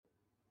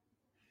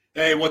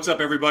Hey, what's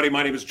up, everybody?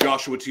 My name is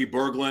Joshua T.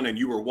 Berglund, and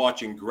you are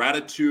watching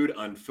Gratitude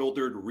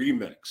Unfiltered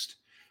Remixed.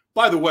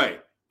 By the way,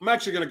 I'm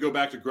actually going to go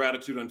back to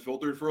Gratitude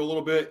Unfiltered for a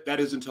little bit. That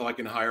is until I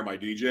can hire my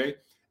DJ.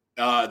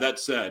 That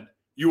said,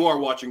 you are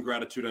watching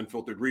Gratitude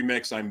Unfiltered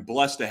Remix. I'm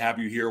blessed to have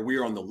you here. We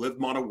are on the Live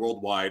Mana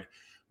Worldwide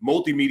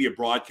Multimedia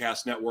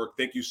Broadcast Network.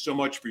 Thank you so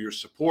much for your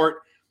support.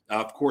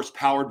 Of course,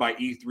 powered by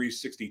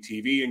E360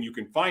 TV, and you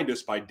can find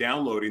us by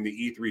downloading the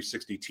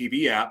E360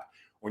 TV app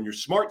on your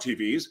smart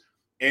TVs.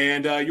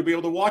 And you'll be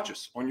able to watch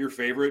us on your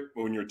favorite,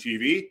 on your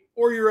TV,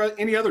 or your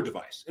any other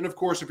device. And of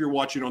course, if you're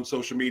watching on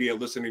social media,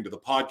 listening to the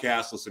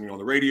podcast, listening on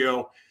the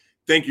radio,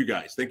 thank you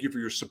guys. Thank you for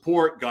your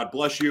support. God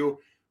bless you.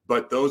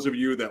 But those of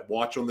you that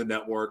watch on the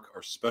network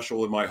are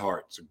special in my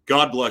heart. So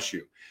God bless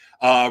you.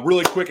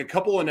 Really quick, a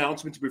couple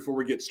announcements before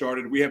we get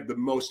started. We have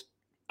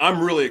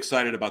I'm really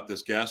excited about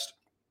this guest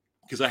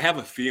because I have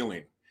a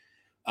feeling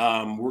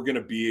we're going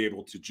to be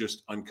able to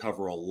just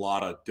uncover a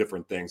lot of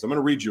different things. I'm going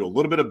to read you a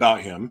little bit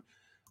about him.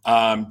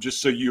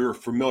 Just so you're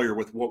familiar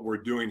with what we're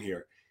doing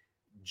here.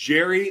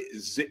 Jerry,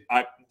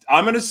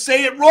 I'm going to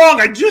say it wrong.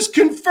 I just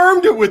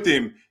confirmed it with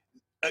him.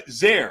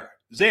 Zare.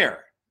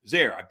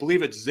 I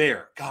believe it's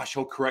Zare. Gosh,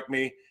 he'll correct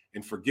me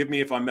and forgive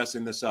me if I'm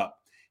messing this up.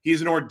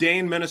 He's an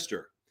ordained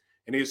minister,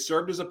 and he has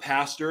served as a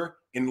pastor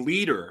and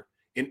leader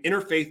in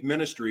interfaith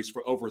ministries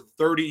for over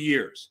 30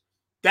 years.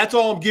 That's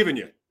all I'm giving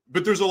you,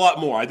 but there's a lot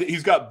more.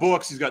 He's got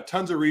books. He's got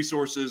tons of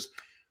resources,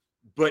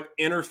 but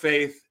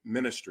interfaith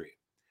ministry.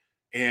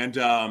 And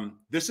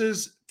this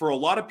is, for a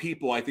lot of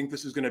people, I think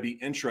this is going to be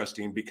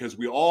interesting because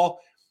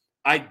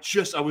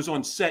I was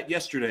on set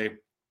yesterday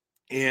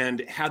and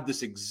had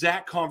this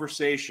exact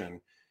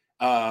conversation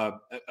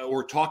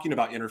or talking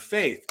about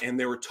interfaith. And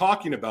they were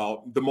talking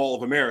about the Mall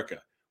of America,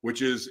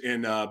 which is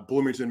in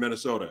Bloomington,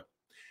 Minnesota.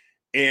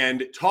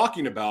 And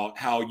talking about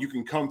how you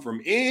can come from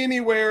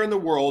anywhere in the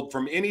world,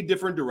 from any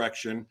different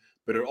direction,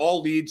 but it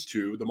all leads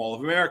to the Mall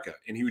of America.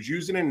 And he was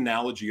using an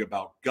analogy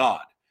about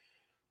God.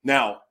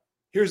 Now,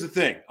 here's the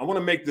thing. I want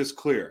to make this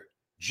clear.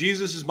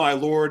 Jesus is my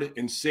Lord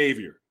and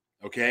Savior,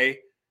 okay?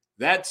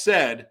 That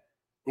said,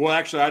 well,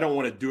 actually, I don't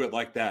want to do it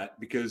like that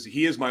because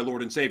he is my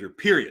Lord and Savior,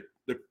 period.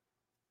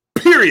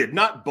 Period.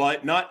 Not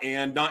but, not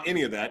and, not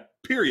any of that,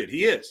 period.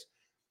 He is.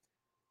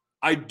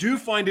 I do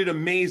find it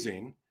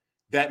amazing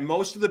that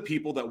most of the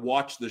people that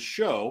watch the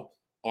show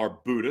are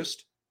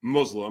Buddhist,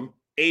 Muslim,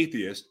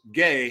 atheist,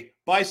 gay,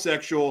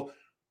 bisexual,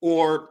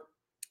 or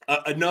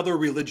another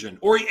religion,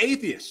 or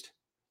atheist.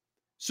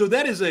 So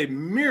that is a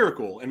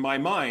miracle in my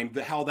mind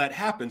how that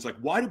happens. Like,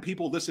 why do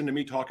people listen to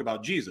me talk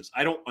about Jesus?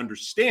 I don't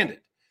understand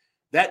it.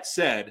 That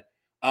said,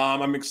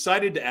 I'm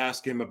excited to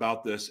ask him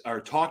about this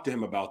or talk to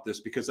him about this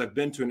because I've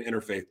been to an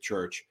interfaith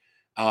church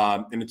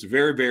and it's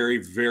very, very,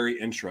 very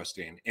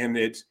interesting. And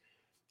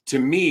to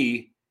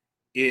me,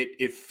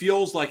 it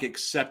feels like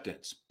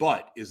acceptance,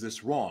 but is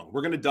this wrong?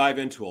 We're going to dive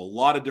into a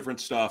lot of different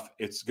stuff.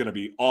 It's going to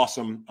be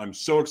awesome. I'm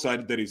so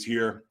excited that he's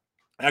here.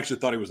 I actually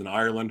thought he was in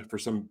Ireland for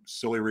some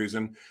silly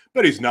reason,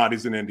 but he's not.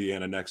 He's in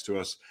Indiana next to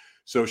us.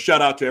 So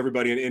shout out to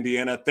everybody in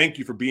Indiana. Thank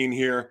you for being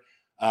here.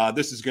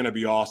 This is going to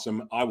be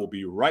awesome. I will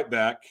be right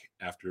back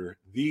after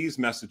these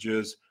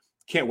messages.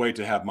 Can't wait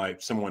to have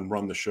someone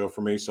run the show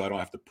for me so I don't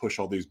have to push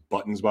all these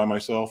buttons by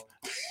myself.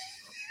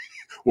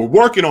 We're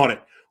working on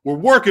it. We're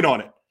working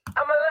on it.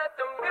 I'ma let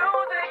the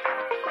music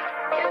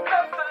is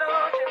the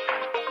solution.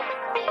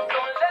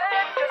 Don't let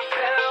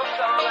yourself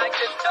go like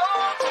this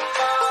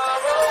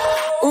tomorrow.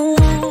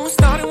 Ooh,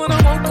 started when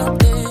I woke up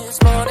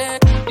this morning.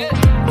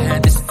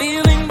 Had this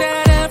feeling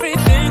that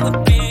everything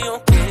would be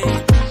okay.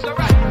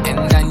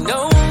 And I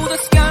know the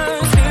sky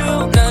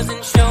still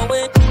doesn't show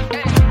it,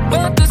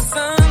 but the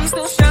sun's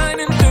still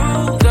shining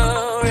through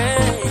the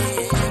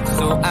rain.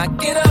 So I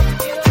get up,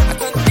 I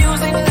cut the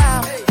music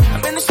loud.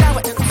 I'm in the shower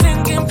and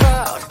thinking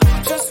proud.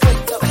 Just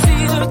wake up,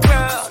 see the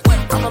crowd.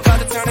 I'm about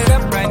to turn it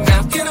up right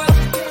now. Get up,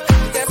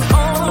 that's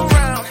all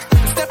around.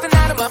 I'm stepping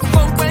out of my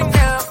boat right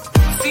now.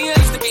 See, I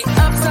used to be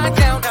upside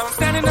down. Now I'm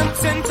standing up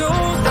 10 toes.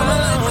 I'ma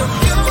let the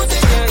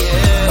music,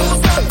 don't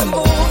stop the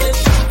moving.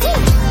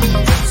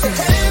 Put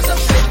your hands up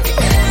in the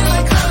air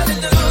like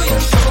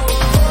hallelujah.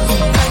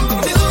 Like the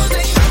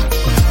music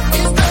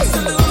is the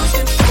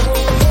solution. So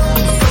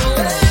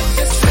let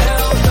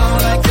yourself go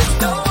like this,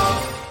 don't.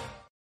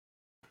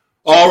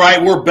 All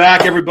right, we're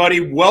back, everybody.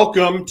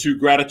 Welcome to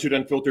Gratitude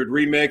Unfiltered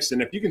Remix.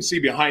 And if you can see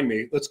behind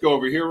me, let's go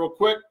over here real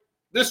quick.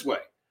 This way.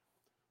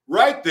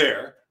 Right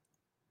there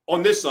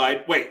on this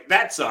side. Wait,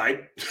 that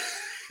side.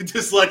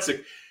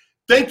 Dyslexic.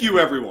 Thank you,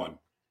 everyone,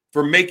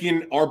 for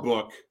making our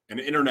book an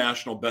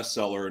international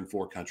bestseller in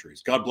 4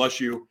 countries. God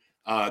bless you.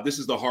 This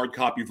is the hard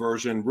copy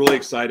version. Really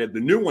excited. The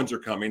new ones are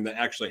coming that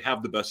actually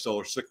have the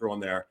bestseller sticker on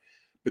there.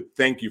 But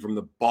thank you from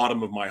the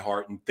bottom of my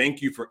heart. And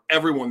thank you for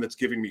everyone that's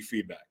giving me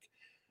feedback.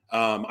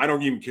 I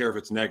don't even care if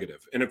it's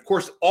negative. And of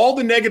course, all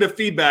the negative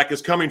feedback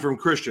is coming from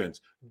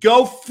Christians.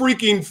 Go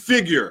freaking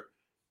figure.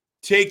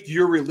 Take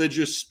your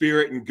religious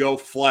spirit and go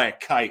fly a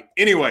kite.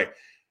 Anyway,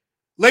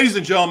 ladies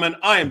and gentlemen,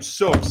 I am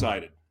so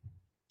excited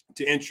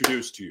to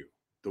introduce to you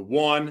the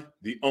one,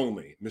 the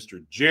only,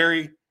 Mr.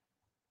 Jerry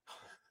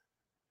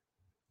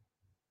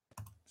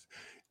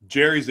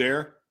Jerry's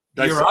there.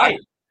 You're right.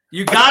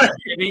 You got it,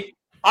 baby.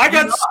 I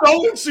got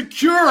so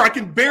insecure. I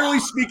can barely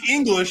speak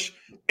English.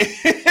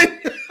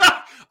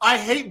 I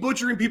hate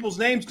butchering people's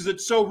names because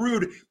it's so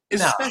rude,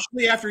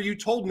 especially after you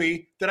told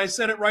me that I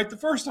said it right the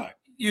first time.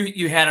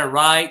 You had it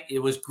right. It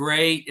was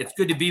great. It's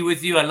good to be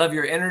with you. I love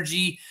your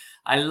energy.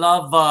 I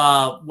love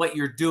what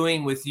you're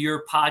doing with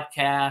your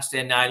podcast,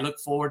 and I look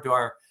forward to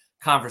our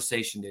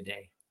conversation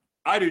today.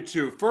 I do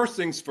too. First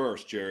things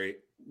first, Jerry.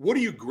 What are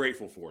you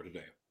grateful for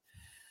today?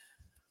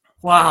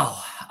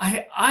 Wow.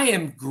 I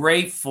am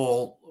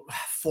grateful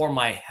for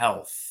my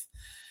health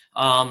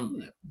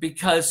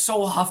because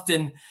so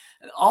often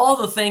all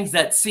the things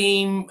that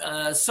seem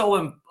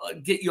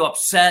get you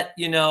upset,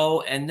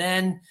 and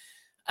then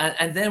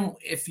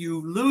if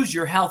you lose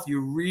your health,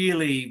 you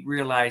really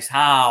realize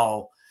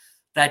how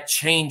that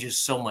changes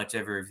so much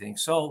of everything.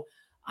 So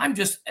I'm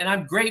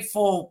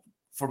grateful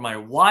for my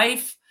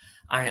wife.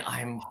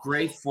 I'm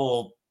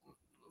grateful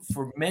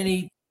for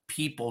many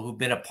people who've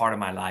been a part of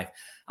my life.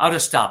 I'll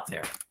just stop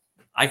there.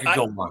 I could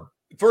go on.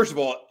 First of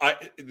all,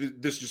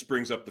 this just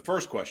brings up the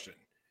first question.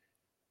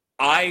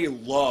 I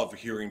love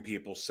hearing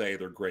people say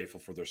they're grateful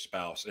for their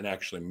spouse and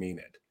actually mean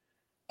it.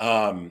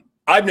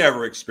 I've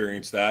never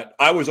experienced that.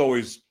 I was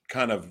always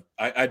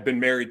I'd been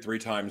married 3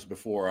 times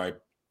before I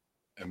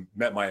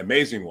met my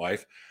amazing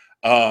wife.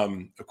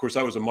 Of course,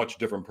 I was a much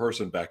different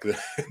person back then.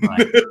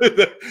 Right.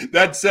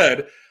 That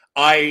said,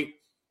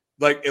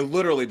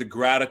 literally the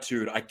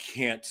gratitude, I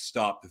can't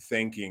stop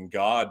thanking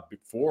God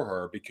for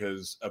her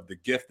because of the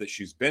gift that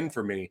she's been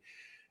for me.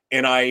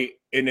 And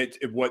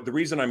the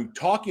reason I'm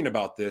talking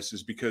about this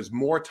is because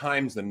more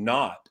times than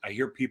not, I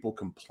hear people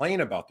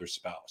complain about their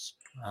spouse,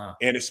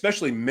 and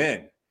especially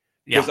men,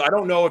 because I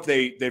don't know if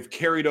they've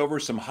carried over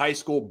some high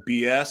school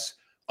BS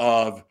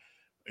of,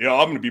 I'm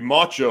going to be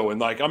macho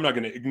and I'm not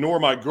going to ignore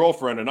my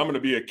girlfriend and I'm going to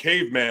be a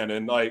caveman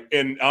and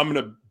I'm going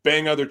to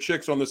bang other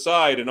chicks on the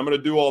side and I'm going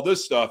to do all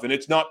this stuff. And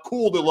it's not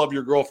cool to love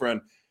your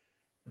girlfriend,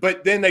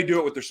 but then they do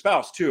it with their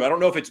spouse too. I don't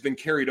know if it's been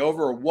carried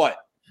over or what,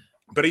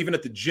 but even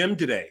at the gym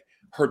today,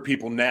 heard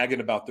people nagging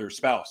about their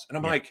spouse. And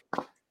I'm like,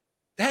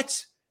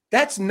 that's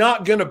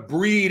not going to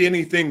breed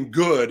anything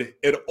good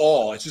at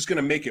all. It's just going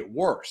to make it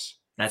worse.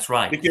 That's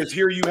right. Because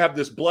here you have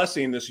this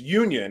blessing, this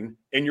union,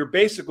 and you're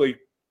basically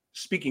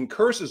speaking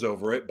curses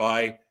over it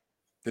by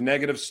the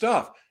negative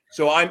stuff.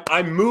 So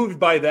I'm moved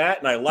by that,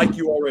 and I like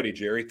you already,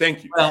 Jerry.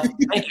 Thank you. Well,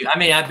 thank you. I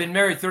mean, I've been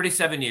married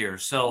 37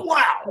 years. So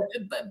wow.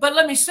 But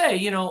let me say,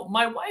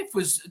 my wife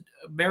was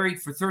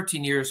married for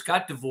 13 years,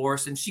 got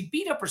divorced, and she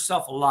beat up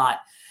herself a lot.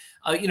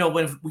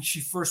 When she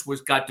first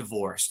got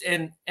divorced.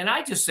 And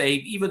I just say,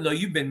 even though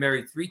you've been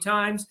married 3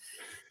 times,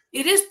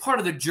 it is part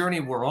of the journey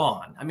we're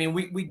on. I mean,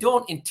 we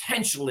don't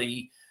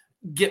intentionally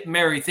get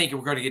married thinking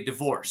we're going to get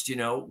divorced,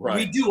 Right.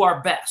 We do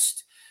our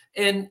best.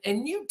 And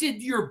you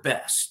did your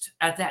best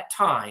at that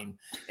time,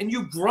 and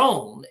you've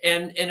grown.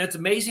 And it's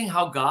amazing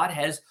how God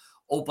has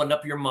opened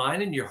up your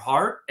mind and your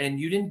heart, and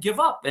you didn't give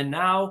up. And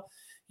now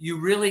you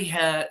really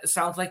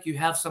sounds like you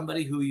have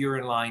somebody who you're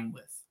in line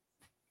with.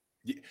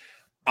 Yeah.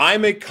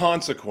 I'm a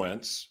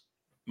consequence.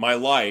 My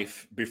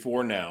life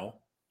before now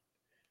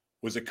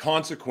was a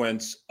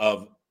consequence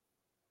of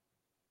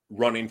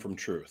running from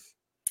truth,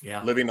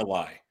 living a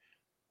lie,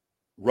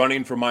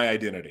 running from my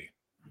identity.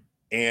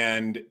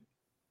 And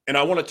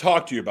I want to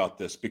talk to you about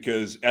this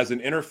because as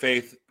an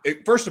interfaith,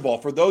 first of all,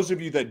 for those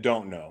of you that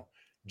don't know,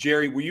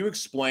 Jerry, will you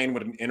explain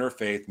what an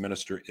interfaith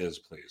minister is,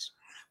 please?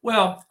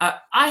 Well,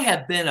 I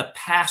have been a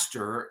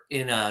pastor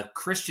in a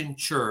Christian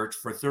church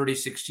for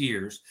 36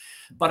 years,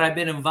 but I've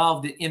been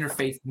involved in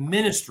interfaith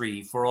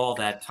ministry for all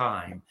that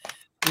time.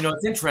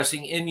 It's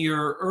interesting. In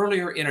your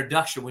earlier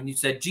introduction, when you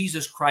said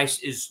Jesus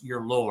Christ is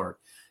your Lord,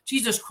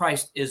 Jesus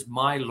Christ is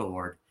my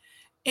Lord.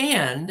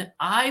 And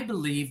I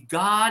believe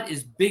God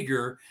is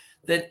bigger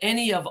than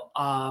any of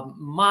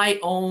my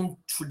own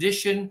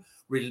tradition,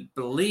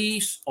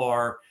 beliefs,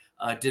 or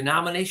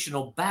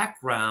denominational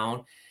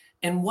background.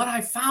 And what I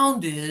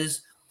found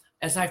is,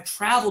 as I've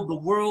traveled the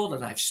world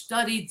and I've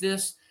studied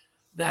this,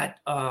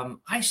 that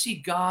I see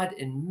God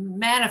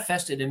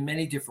manifested in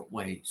many different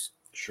ways.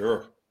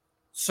 Sure.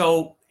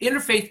 So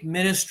interfaith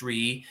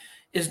ministry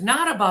is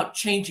not about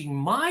changing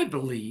my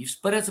beliefs,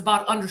 but it's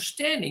about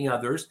understanding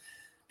others,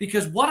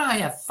 because what I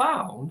have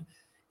found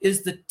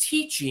is the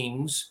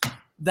teachings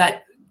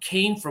that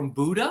came from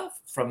Buddha,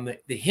 from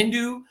the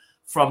Hindu,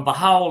 from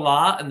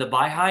Baha'u'llah and the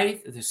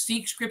Baha'i, the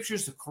Sikh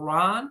scriptures, the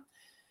Quran,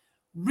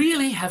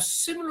 really have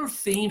similar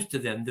themes to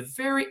them, the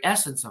very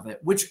essence of it,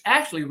 which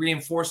actually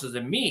reinforces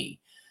in me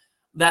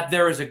that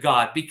there is a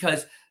God,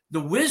 because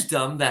the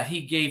wisdom that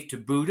he gave to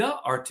Buddha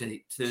or to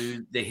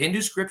the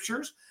Hindu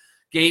scriptures,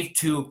 gave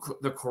to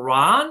the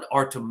Quran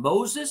or to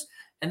Moses,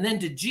 and then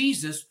to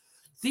Jesus,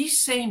 these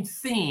same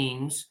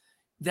themes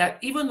that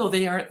even though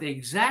they aren't the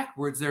exact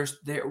words,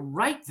 they're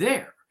right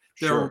there.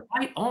 They're Sure.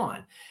 right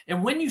on.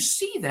 And when you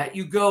see that,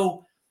 you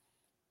go,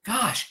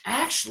 gosh,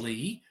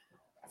 actually,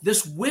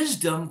 this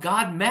wisdom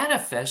God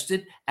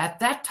manifested at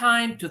that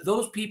time to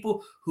those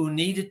people who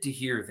needed to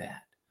hear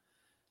that.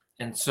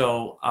 And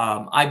so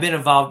I've been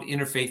involved in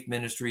interfaith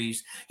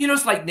ministries. You know,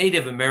 it's like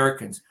Native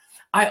Americans.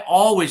 I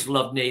always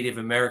loved Native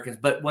Americans.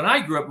 But when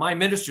I grew up, my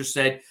minister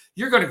said,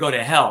 you're going to go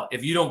to hell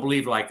if you don't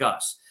believe like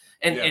us.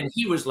 And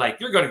he was like,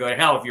 you're going to go to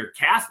hell if you're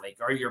Catholic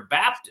or you're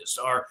Baptist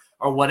or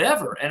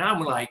whatever. And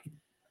I'm like,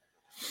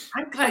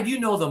 I'm glad you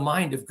know the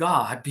mind of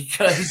God,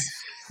 because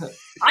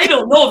I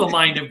don't know the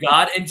mind of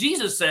God. And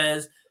Jesus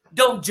says,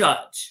 don't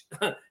judge.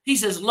 He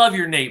says, love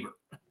your neighbor.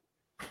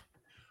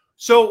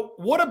 So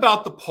what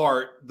about the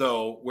part,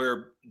 though,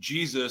 where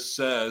Jesus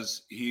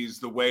says he's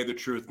the way, the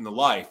truth, and the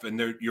life,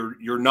 and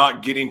you're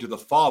not getting to the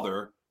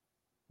Father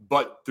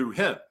but through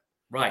him?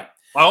 Right.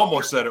 I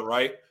almost said it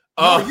right.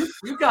 No,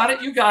 you got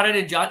it. You got it.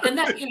 And John, and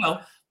that, you know,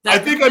 I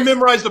think I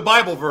memorized the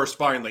Bible verse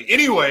finally.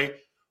 Anyway,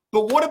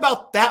 but what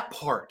about that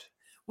part?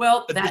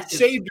 Well, The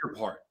Savior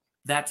part.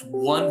 That's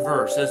one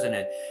verse, isn't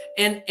it?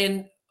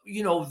 And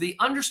you know, the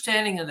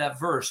understanding of that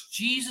verse,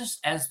 Jesus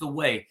as the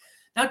way.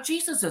 Now,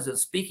 Jesus isn't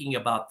speaking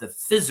about the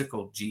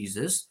physical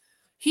Jesus.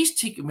 He's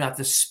speaking about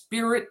the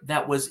spirit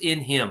that was in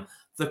him,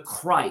 the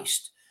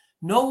Christ.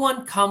 No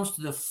one comes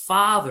to the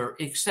Father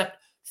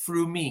except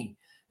through me.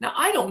 Now,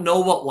 I don't know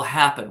what will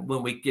happen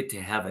when we get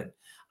to heaven.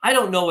 I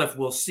don't know if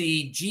we'll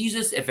see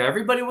Jesus, if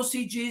everybody will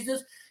see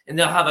Jesus, and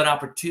they'll have an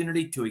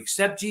opportunity to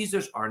accept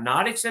Jesus or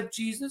not accept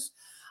Jesus.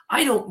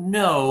 I don't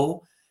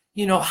know,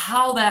 you know,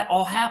 how that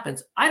all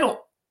happens.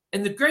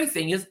 And the great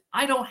thing is,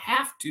 I don't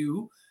have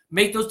to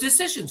make those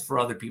decisions for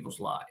other people's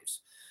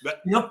lives.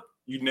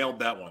 You nailed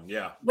that one.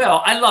 Yeah.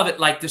 Well, I love it.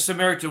 Like the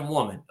Samaritan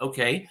woman.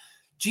 Okay.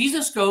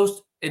 Jesus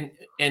goes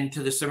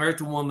into the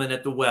Samaritan woman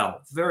at the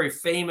well. Very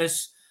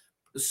famous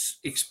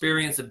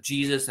experience of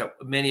Jesus that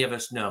many of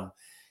us know.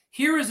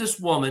 Here is this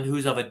woman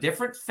who's of a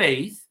different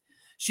faith.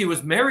 She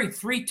was married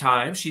 3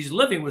 times. She's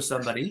living with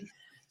somebody.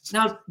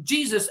 Now,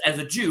 Jesus, as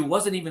a Jew,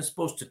 wasn't even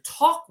supposed to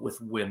talk with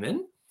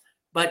women,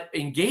 but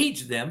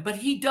engage them. But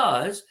he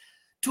does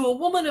to a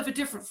woman of a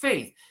different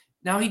faith.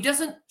 Now, he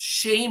doesn't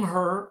shame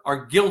her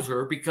or guilt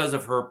her because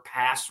of her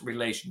past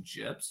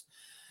relationships.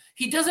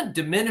 He doesn't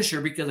diminish her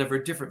because of her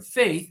different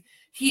faith.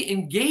 He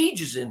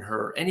engages in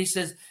her and he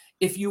says,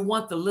 if you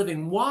want the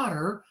living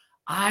water,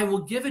 I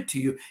will give it to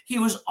you. He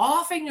was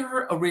offering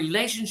her a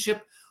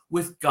relationship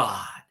with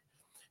God.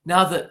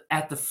 Now,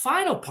 at the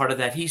final part of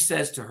that, he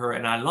says to her,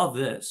 and I love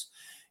this,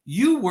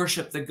 you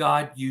worship the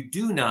God you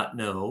do not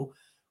know.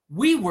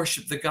 We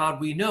worship the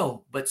God we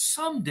know, but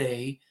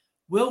someday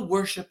we'll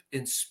worship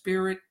in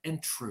spirit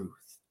and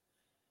truth,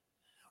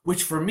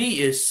 which for me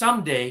is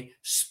someday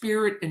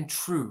spirit and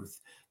truth.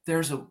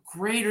 There's a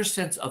greater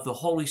sense of the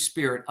Holy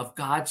Spirit, of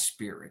God's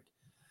Spirit,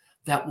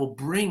 that will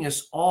bring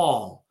us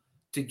all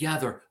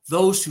together,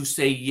 those who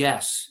say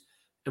yes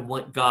and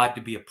want God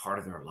to be a part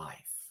of their life.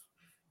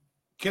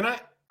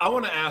 I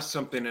want to ask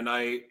something, and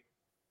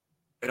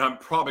I'm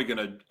probably going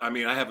to,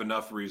 I have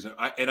enough reason.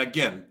 And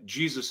again,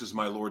 Jesus is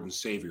my Lord and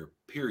Savior,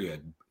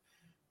 period.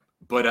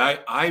 But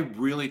I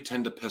really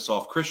tend to piss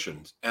off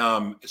Christians.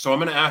 So I'm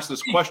going to ask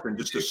this question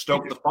just to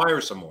stoke the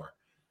fire some more.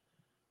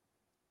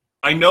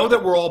 I know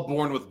that we're all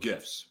born with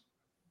gifts,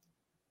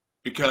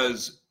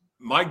 because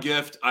my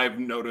gift I've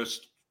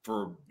noticed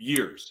for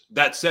years.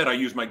 That said, I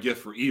use my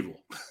gift for evil.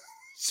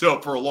 So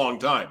for a long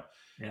time.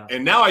 Yeah.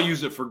 And now I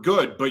use it for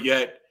good, but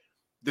yet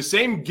the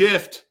same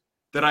gift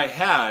that I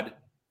had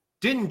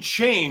didn't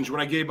change when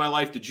I gave my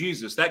life to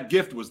Jesus. That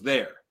gift was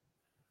there.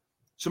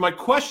 So my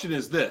question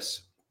is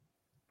this.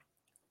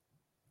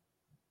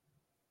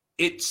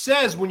 It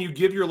says when you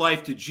give your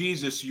life to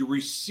Jesus, you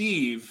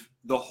receive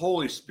the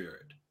Holy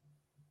Spirit.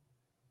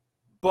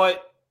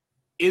 But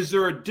is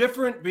there a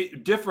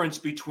difference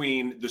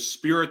between the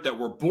spirit that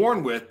we're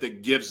born with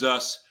that gives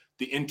us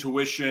the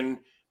intuition,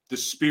 the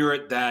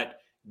spirit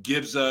that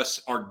gives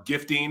us our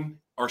gifting,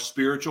 our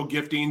spiritual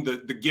gifting,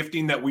 the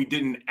gifting that we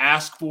didn't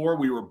ask for,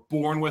 we were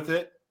born with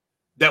it,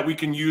 that we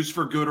can use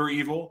for good or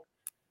evil?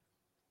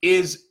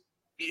 Is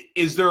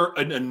there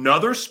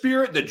another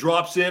spirit that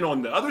drops in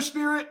on the other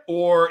spirit,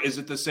 or is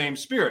it the same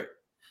spirit?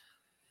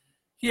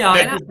 Yeah,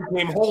 that just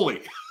became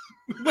holy.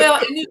 Well,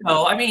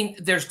 and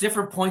there's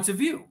different points of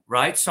view,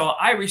 right? So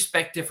I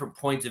respect different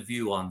points of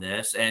view on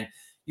this, and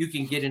you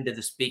can get into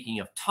the speaking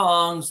of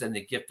tongues and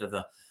the gift of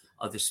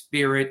the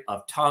spirit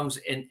of tongues,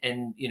 and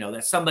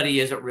that somebody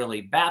isn't really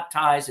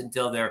baptized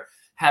until they're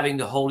having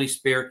the Holy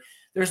Spirit.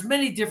 There's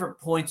many different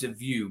points of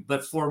view,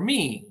 but for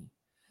me,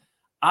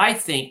 I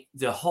think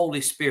the Holy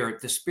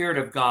Spirit, the Spirit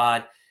of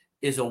God,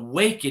 is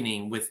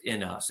awakening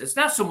within us. It's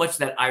not so much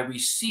that I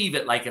receive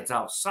it like it's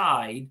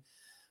outside,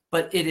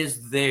 but it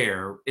is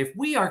there. If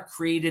we are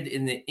created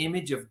in the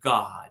image of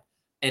God,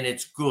 and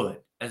it's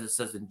good, as it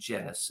says in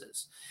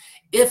Genesis,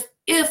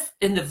 if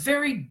in the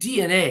very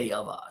DNA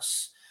of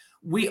us,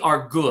 we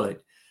are good.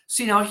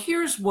 See, now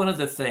here's one of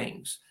the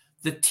things.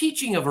 The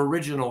teaching of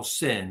original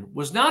sin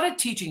was not a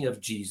teaching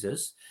of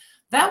Jesus.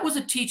 That was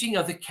a teaching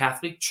of the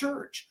Catholic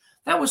Church.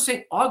 That was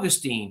St.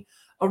 Augustine.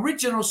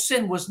 Original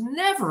sin was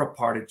never a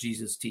part of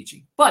Jesus'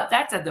 teaching, but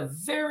that's at the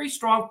very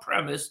strong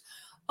premise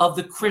of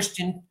the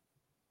Christian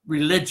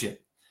religion.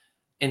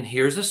 And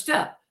here's a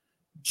step.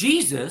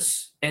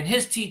 Jesus and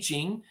his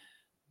teaching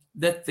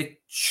that the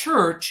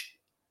church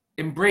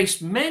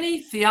embraced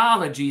many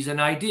theologies and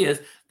ideas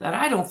that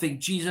I don't think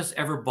Jesus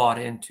ever bought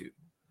into.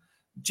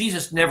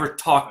 Jesus never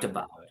talked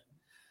about.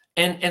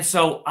 And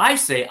so I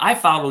say I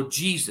follow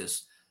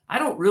Jesus. I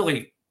don't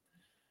really,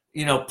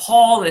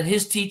 Paul and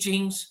his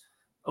teachings,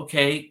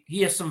 okay,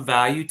 he has some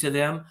value to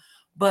them,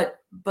 but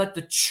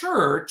the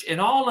church and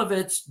all of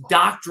its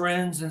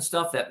doctrines and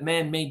stuff, that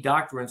man-made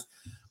doctrines,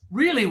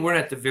 really we're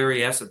at the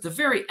very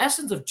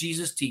essence of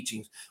Jesus'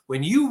 teachings.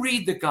 When you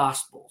read the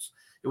Gospels,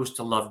 it was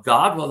to love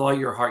God with all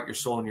your heart, your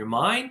soul, and your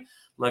mind,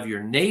 love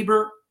your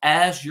neighbor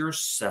as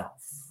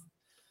yourself.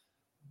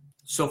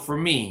 So for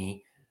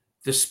me,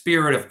 the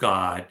Spirit of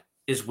God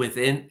is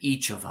within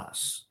each of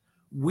us.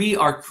 We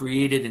are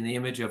created in the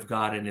image of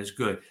God and is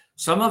good.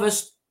 Some of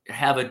us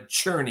have a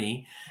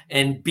journey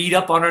and beat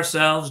up on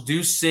ourselves,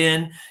 do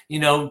sin,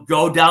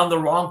 go down the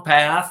wrong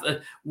path,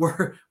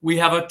 where we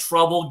have a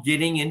trouble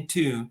getting in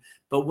tune.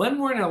 But when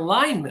we're in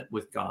alignment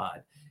with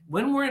God,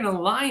 when we're in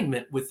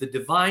alignment with the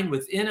divine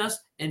within us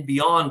and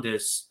beyond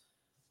us,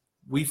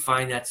 we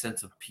find that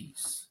sense of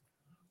peace.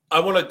 I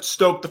want to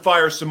stoke the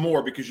fire some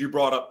more because you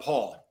brought up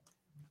Paul.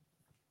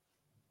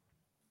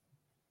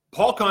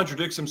 Paul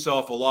contradicts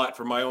himself a lot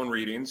from my own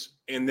readings.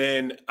 And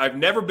then I've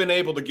never been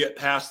able to get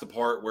past the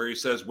part where he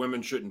says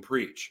women shouldn't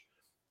preach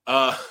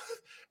and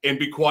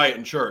be quiet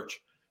in church.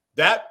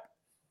 That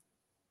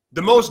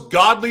the most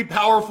godly,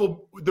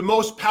 the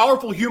most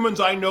powerful humans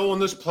I know on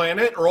this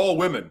planet are all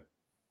women.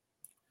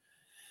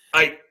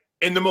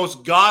 And the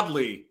most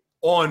godly,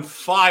 on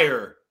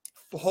fire,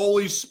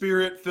 Holy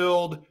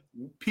Spirit-filled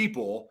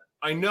people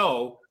I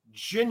know,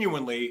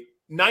 genuinely,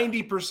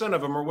 90%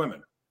 of them are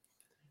women.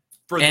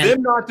 For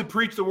them not to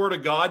preach the word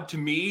of God, to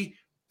me,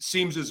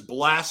 seems as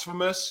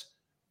blasphemous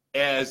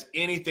as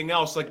anything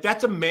else. Like,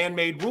 that's a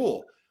man-made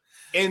rule.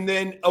 And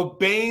then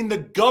obeying the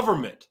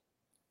government.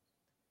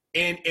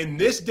 And in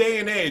this day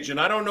and age, and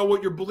I don't know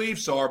what your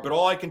beliefs are, but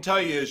all I can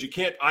tell you is you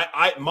can't,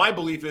 my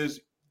belief is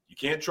you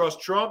can't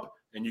trust Trump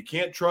and you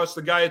can't trust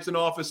the guy that's in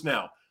office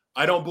now.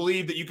 I don't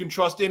believe that you can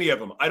trust any of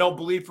them. I don't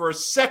believe for a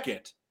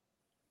second,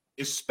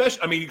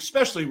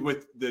 especially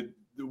with the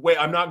way,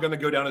 I'm not going to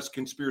go down this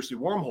conspiracy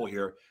wormhole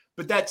here.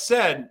 But that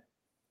said,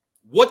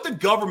 what the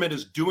government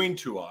is doing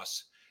to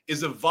us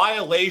is a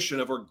violation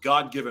of our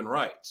God-given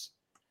rights.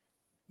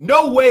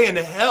 No way in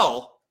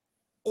hell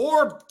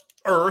or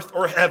earth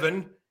or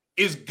heaven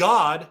is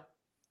God,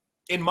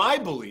 in my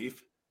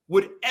belief,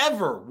 would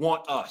ever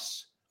want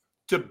us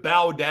to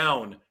bow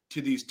down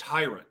to these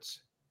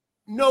tyrants.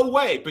 No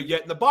way. But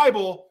yet in the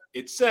Bible,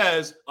 it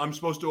says I'm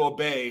supposed to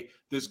obey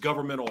this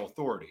governmental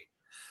authority.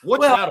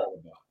 What's that all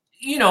about?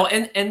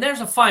 And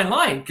there's a fine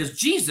line, because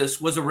Jesus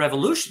was a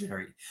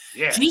revolutionary.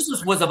 Yeah.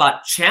 Jesus was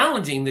about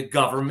challenging the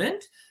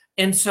government.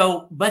 And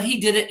so, but he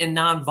did it in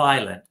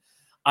nonviolent.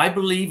 I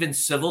believe in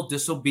civil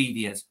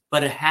disobedience,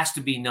 but it has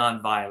to be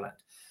nonviolent.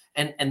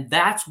 And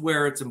that's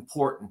where it's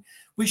important.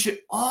 We should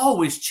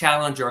always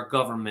challenge our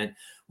government.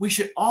 We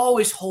should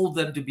always hold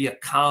them to be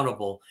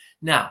accountable.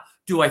 Now,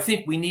 do I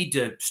think we need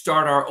to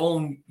start our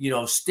own,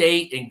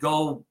 state and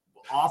go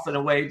off and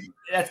away?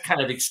 That's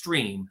kind of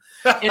extreme.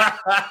 And,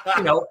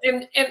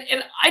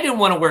 and I didn't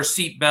want to wear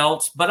seat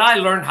belts, but I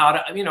learned how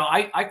to,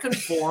 I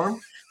conform.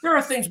 There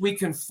are things we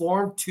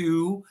conform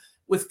to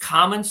with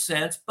common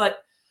sense,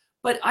 but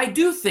I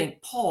do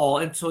think Paul,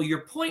 and so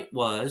your point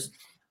was,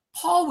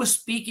 Paul was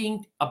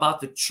speaking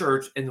about the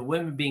church and the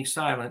women being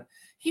silent.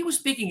 He was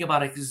speaking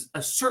about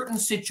a certain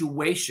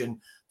situation,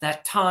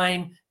 that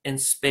time and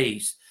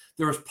space.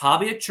 There was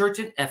probably a church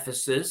in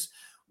Ephesus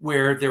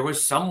where there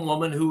was some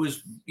woman who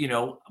was,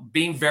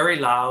 being very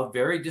loud,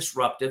 very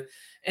disruptive.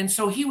 And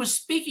so he was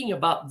speaking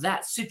about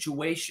that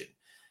situation.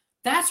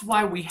 That's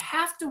why we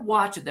have to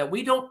watch it, that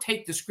we don't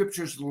take the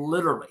scriptures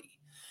literally.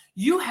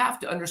 You have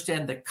to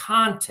understand the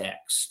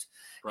context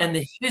and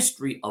the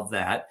history of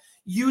that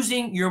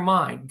using your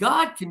mind.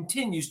 God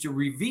continues to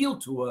reveal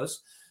to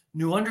us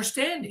new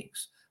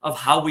understandings of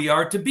how we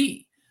are to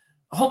be.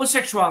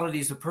 Homosexuality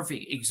is a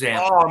perfect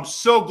example. Oh, I'm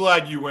so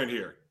glad you went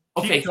here.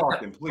 Okay, keep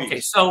talking, please. Okay,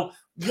 so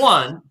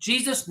 1,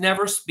 Jesus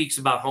never speaks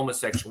about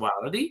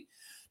homosexuality.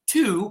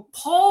 2,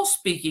 Paul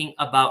speaking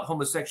about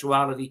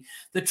homosexuality,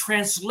 the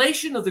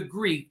translation of the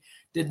Greek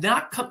did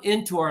not come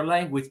into our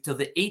language till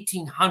the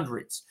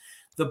 1800s.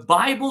 The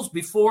Bibles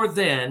before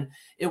then,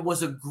 it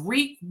was a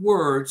Greek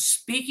word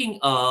speaking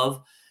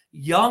of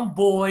young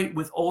boy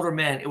with older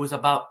man. It was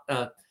about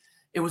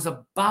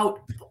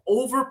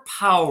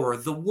overpower.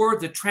 The word,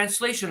 the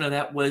translation of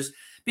that was,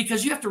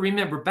 because you have to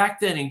remember back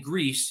then in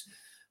Greece,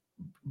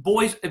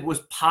 boys, it was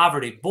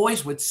poverty.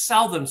 Boys would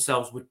sell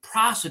themselves, would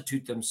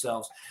prostitute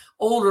themselves.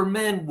 Older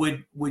men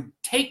would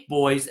take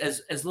boys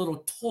as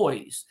little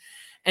toys.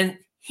 And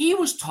he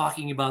was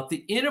talking about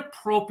the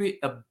inappropriate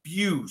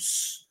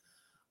abuse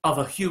of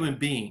a human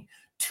being.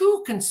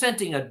 2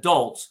 consenting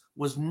adults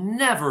was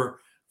never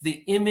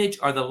the image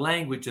or the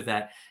language of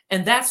that.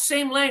 And that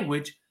same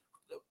language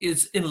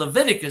is in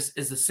Leviticus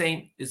is the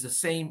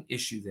same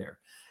issue there.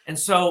 And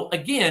so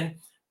again,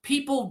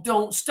 people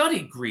don't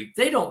study Greek.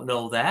 They don't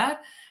know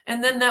that.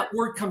 And then that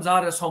word comes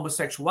out as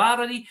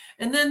homosexuality.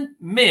 And then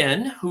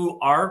men who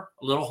are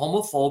a little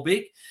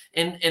homophobic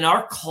and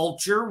our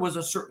culture was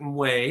a certain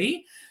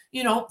way,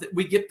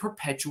 we get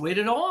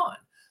perpetuated on.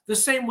 The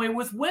same way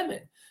with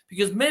women,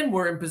 because men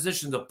were in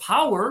positions of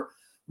power.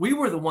 We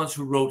were the ones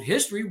who wrote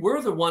history.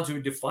 We're the ones who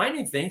are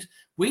defining things.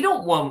 We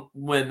don't want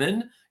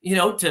women,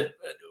 to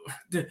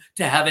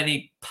have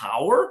any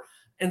power.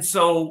 And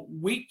so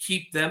we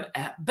keep them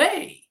at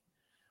bay.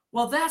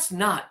 Well, that's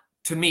not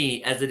to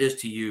me as it is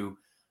to you,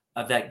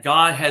 that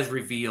God has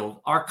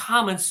revealed our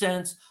common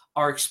sense,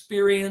 our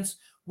experience.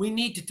 We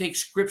need to take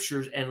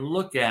scriptures and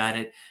look at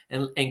it,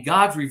 and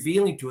God's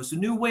revealing to us a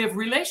new way of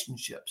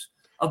relationships,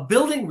 of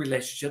building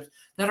relationships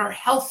that are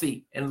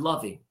healthy and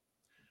loving.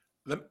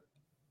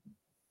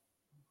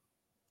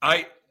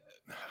 I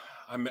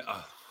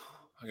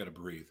got to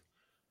breathe.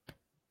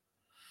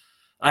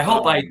 I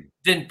hope I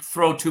didn't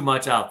throw too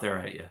much out there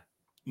at you.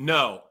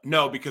 No,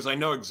 because I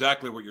know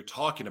exactly what you're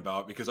talking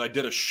about, because I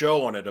did a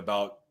show on it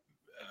about,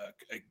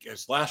 I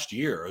guess last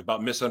year,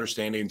 about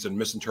misunderstandings and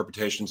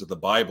misinterpretations of the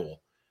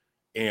Bible.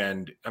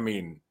 And I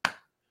mean,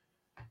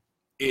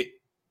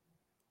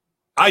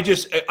 I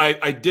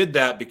did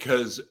that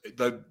because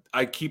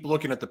I keep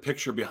looking at the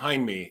picture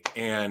behind me,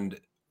 and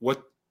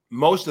what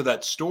most of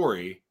that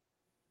story,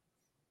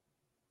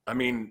 I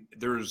mean,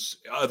 there's,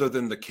 other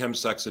than the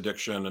chemsex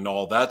addiction and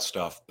all that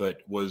stuff,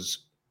 but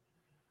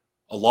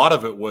a lot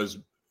of it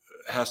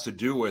has to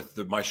do with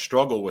my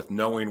struggle with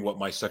knowing what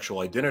my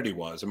sexual identity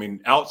was. I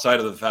mean, outside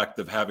of the fact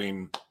of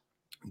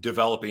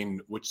developing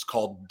what's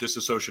called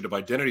dissociative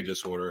identity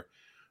disorder,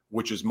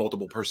 which is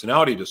multiple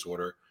personality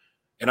disorder.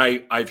 And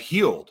I've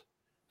healed,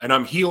 and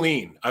I'm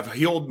healing. I've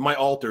healed my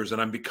alters,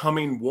 and I'm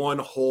becoming one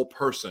whole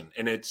person,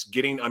 and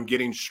I'm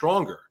getting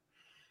stronger.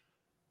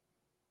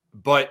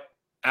 But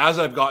as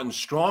I've gotten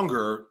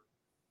stronger,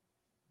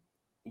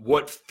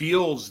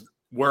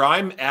 where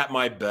I'm at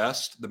my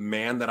best, the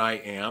man that I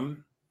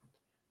am,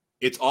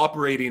 it's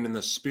operating in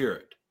the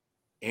spirit.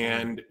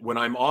 And when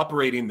I'm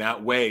operating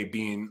that way,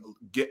 being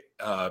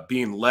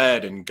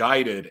led and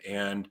guided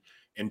and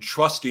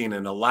trusting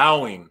and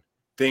allowing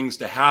things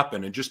to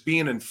happen and just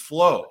being in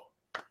flow,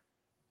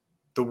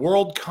 the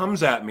world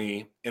comes at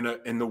me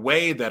in the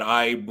way that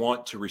I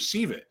want to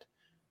receive it,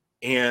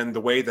 and the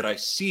way that I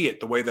see it,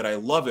 the way that I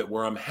love it,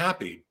 where I'm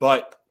happy.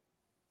 But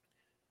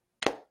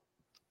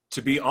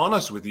to be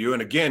honest with you,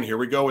 and again, here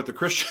we go with the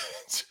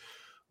Christians,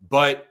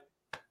 but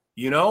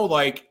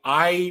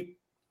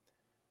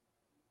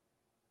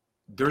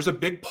there's a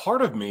big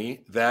part of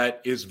me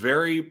that is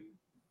very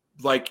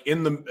like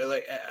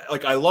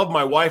I love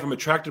my wife. I'm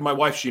attracted to my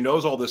wife. She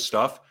knows all this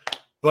stuff,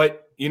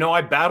 but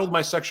I battled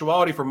my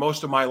sexuality for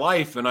most of my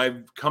life, and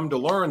I've come to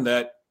learn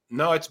that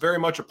no, it's very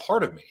much a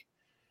part of me.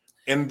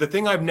 And the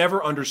thing I've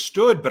never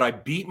understood, but I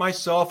beat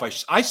myself.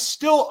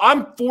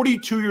 I'm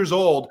 42 years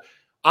old.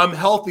 I'm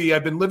healthy.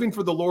 I've been living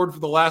for the Lord for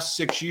the last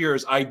 6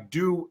 years. I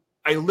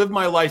live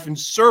my life in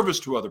service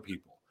to other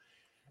people.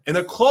 And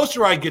the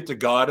closer I get to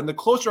God, and the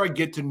closer I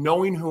get to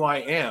knowing who I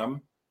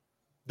am,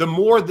 the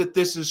more that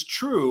this is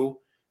true,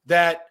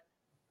 that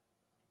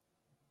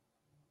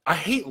I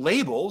hate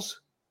labels,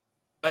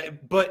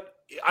 but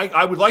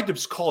I would like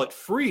to call it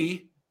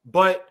free.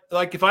 But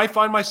like, if I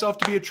find myself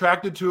to be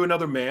attracted to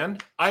another man,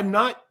 I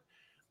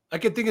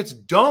can think it's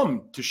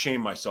dumb to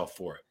shame myself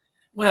for it.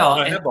 Well,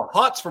 I have the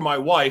hots for my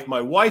wife.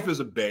 My wife is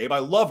a babe. I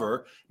love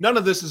her. None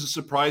of this is a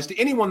surprise to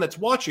anyone that's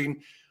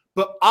watching,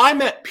 but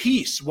I'm at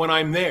peace when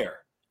I'm there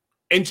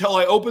until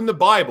I open the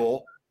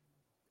Bible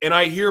and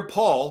I hear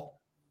Paul,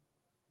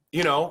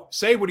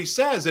 say what he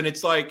says. And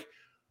it's like,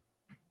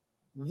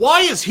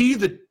 why is he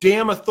the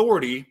damn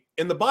authority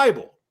in the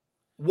Bible?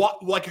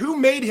 Like, who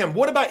made him?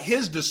 What about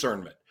his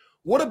discernment?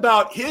 What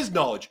about his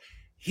knowledge?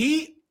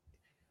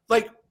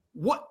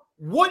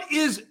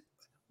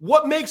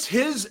 What makes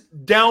his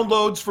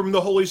downloads from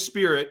the Holy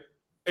Spirit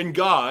and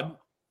God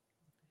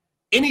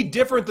any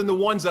different than the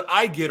ones that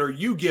I get, or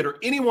you get, or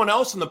anyone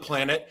else on the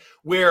planet,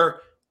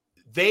 where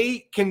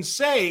they can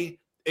say,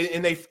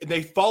 and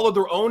they follow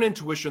their own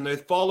intuition, they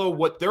follow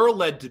what they're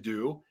led to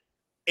do,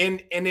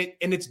 and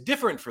it's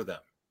different for them.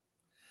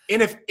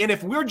 And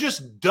if we're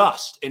just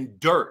dust and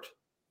dirt,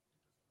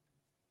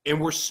 and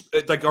we're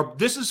like,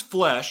 this is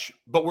flesh,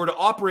 but we're to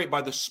operate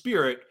by the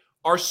Spirit,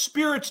 our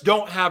spirits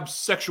don't have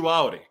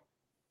sexuality.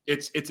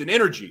 It's an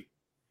energy.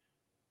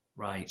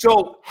 Right.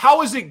 So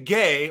how is it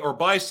gay or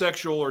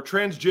bisexual or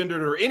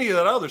transgendered or any of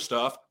that other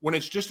stuff when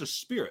it's just a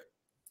spirit?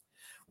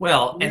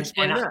 Well,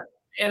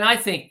 and I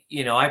think,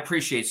 I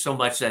appreciate so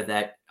much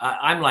that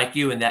I'm like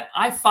you in that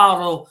I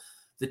follow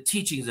the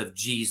teachings of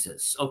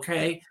Jesus.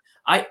 Okay.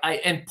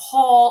 And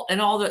Paul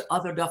and all the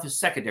other stuff is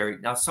secondary.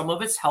 Now, some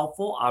of it's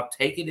helpful. I'll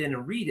take it in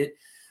and read it.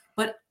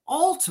 But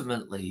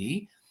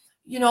ultimately,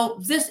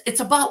 it's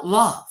about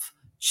love.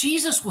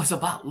 Jesus was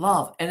about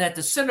love. And at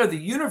the center of the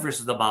universe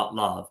is about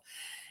love.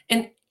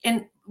 And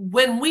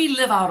when we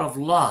live out of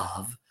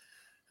love,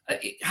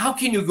 how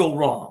can you go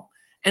wrong?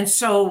 And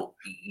so,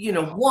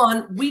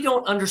 one, we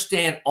don't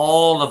understand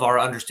all of our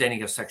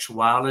understanding of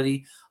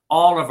sexuality,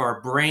 all of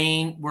our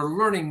brain. We're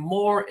learning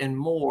more and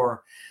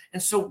more.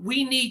 And so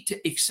we need to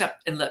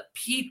accept and let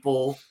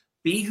people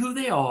be who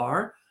they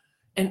are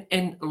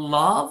and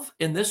love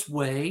in this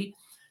way.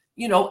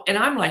 And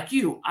I'm like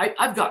you,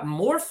 I've gotten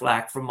more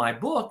flack from my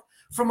book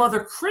from other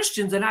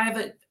Christians than I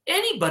have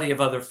anybody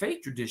of other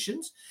faith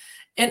traditions.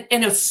 And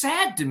it's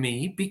sad to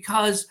me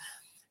because,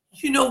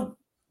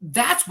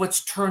 that's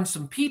what's turned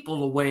some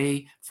people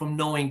away from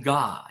knowing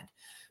God,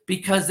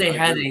 because they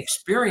had an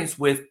experience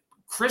with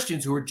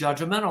Christians who were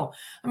judgmental.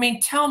 I mean,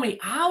 tell me,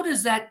 how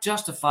does that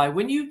justify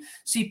when you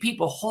see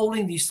people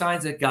holding these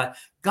signs that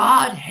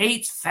God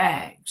hates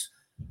fags?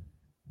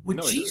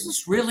 Would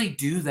Jesus really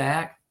do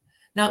that?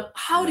 Now,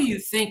 how do you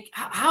think,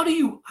 how do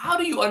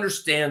you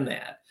understand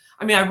that?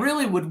 I mean, I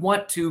really would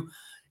want to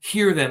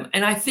hear them.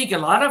 And I think a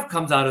lot of it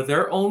comes out of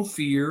their own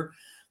fear,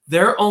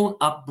 their own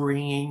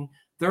upbringing,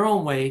 their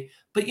own way.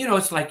 But,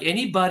 it's like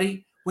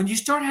anybody, when you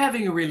start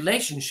having a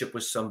relationship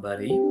with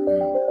somebody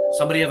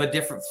of a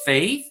different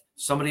faith,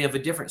 somebody of a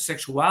different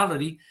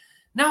sexuality,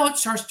 now it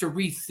starts to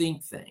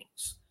rethink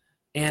things.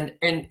 And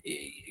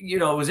it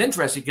was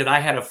interesting because I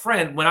had a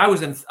friend when I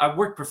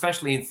worked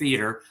professionally in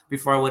theater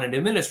before I went into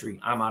ministry.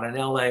 I'm out in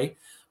LA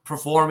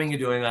performing and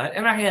doing that.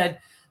 And I had,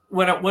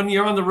 when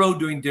you're on the road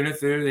doing dinner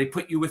theater, they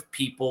put you with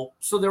people.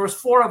 So there was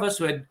 4 of us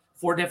who had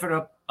 4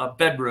 different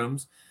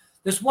bedrooms.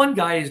 This one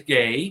guy is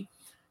gay,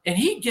 and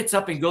he gets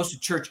up and goes to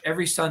church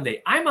every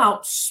Sunday. I'm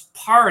out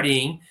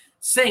partying,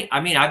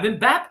 I've been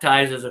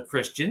baptized as a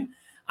Christian.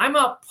 I'm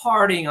out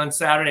partying on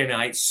Saturday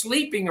night,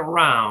 sleeping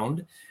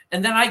around,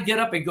 and then I get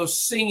up and go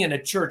sing in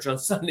a church on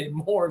Sunday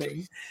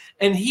morning.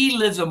 And he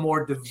lives a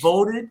more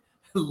devoted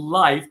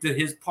life to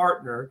his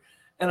partner.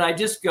 And I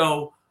just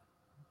go,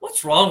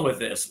 what's wrong with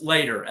this?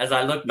 Later, as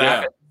I look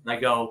back, I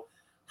go,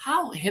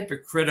 how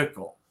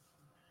hypocritical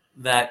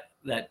that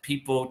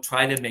people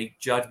try to make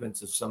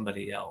judgments of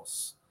somebody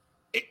else.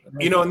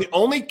 And the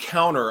only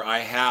counter I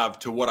have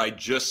to what I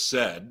just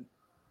said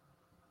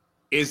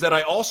is that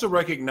I also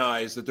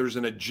recognize that there's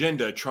an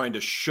agenda trying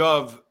to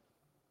shove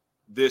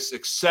this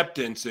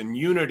acceptance and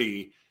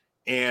unity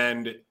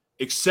and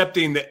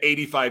accepting the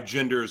 85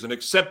 genders and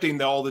accepting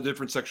all the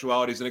different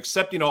sexualities and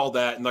accepting all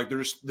that. And like,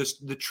 there's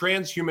the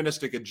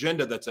transhumanistic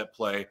agenda that's at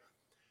play.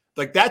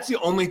 Like, that's the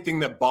only thing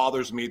that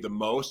bothers me the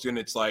most. And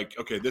it's like,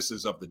 okay, this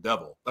is of the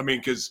devil. I mean,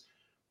 because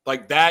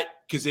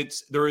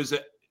there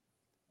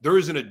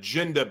is an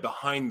agenda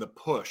behind the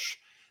push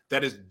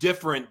that is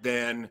different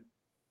than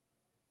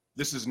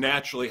this is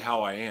naturally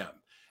how I am.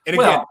 And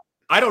again,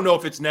 I don't know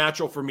if it's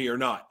natural for me or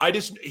not.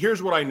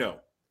 Here's what I know.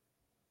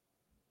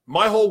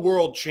 My whole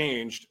world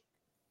changed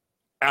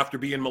after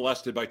being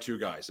molested by 2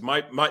 guys.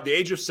 The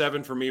age of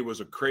 7 for me was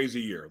a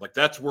crazy year. Like,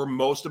 that's where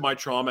most of my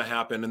trauma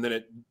happened. And then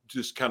it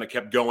just kind of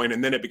kept going.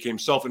 And then it became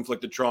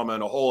self-inflicted trauma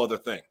and a whole other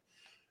thing.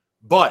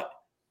 But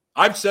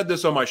I've said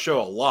this on my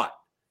show a lot.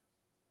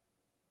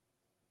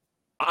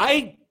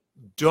 I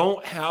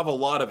don't have a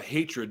lot of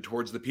hatred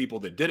towards the people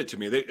that did it to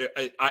me.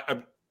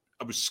 I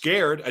was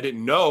scared. I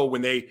didn't know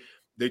when they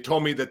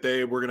told me that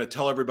they were going to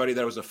tell everybody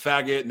that I was a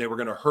faggot and they were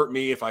going to hurt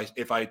me if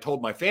I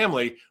told my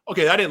family.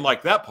 Okay, I didn't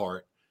like that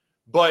part.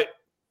 But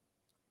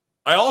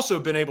I also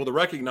been able to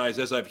recognize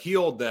as I've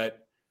healed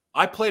that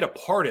I played a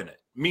part in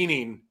it.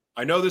 Meaning,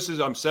 I know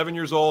I'm 7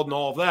 years old and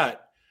all of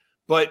that,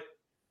 but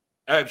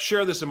I've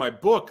shared this in my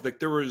book. Like,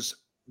 there was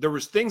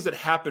things that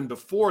happened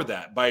before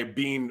that by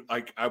being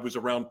like, I was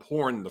around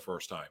porn the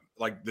first time,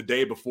 like the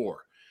day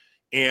before,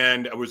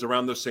 and I was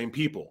around those same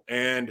people.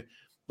 And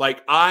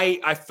like,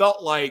 I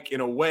felt like in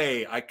a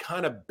way I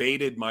kind of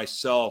baited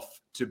myself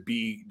to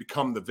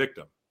become the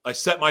victim. I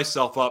set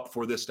myself up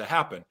for this to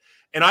happen.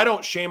 And I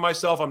don't shame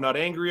myself. I'm not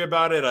angry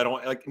about it. I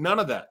don't like none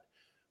of that.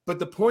 But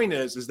the point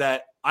is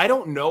that I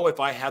don't know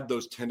if I had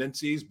those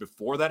tendencies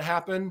before that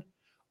happened.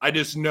 I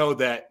just know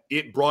that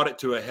it brought it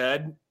to a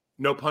head,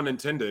 no pun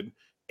intended.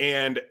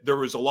 And there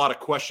was a lot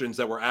of questions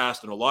that were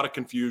asked and a lot of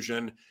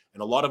confusion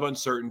and a lot of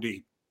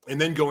uncertainty. And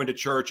then going to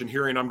church and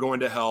hearing I'm going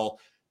to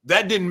hell,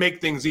 that didn't make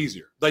things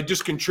easier. That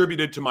just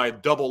contributed to my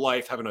double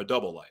life, having a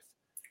double life.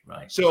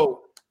 Right.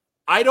 So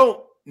I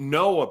don't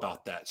know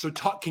about that. So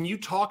can you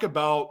talk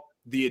about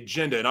the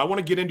agenda? And I want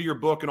to get into your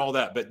book and all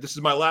that, but this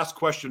is my last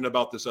question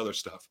about this other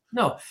stuff.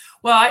 No.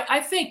 Well,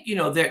 I think,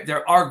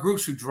 there are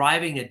groups who are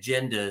driving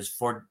agendas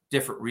for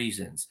different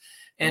reasons.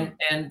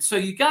 And so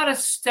you got to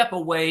step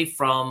away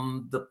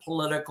from the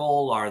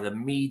political or the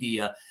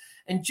media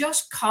and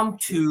just come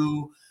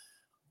to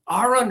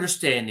our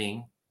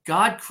understanding.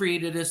 God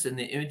created us in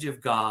the image of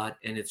God,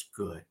 and it's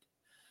good.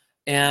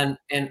 And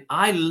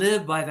I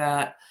live by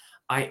that.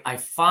 I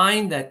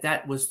find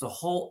that was the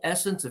whole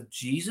essence of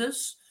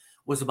Jesus,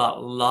 was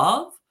about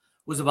love,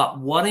 was about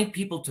wanting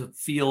people to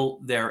feel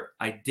their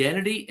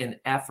identity and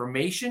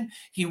affirmation.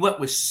 He went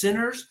with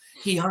sinners.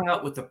 He hung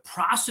out with the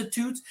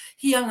prostitutes.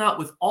 He hung out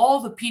with all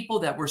the people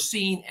that were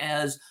seen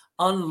as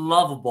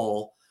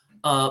unlovable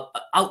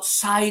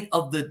outside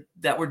of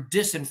that were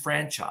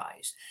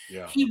disenfranchised.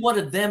 Yeah. He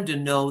wanted them to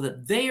know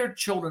that they are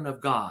children of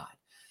God.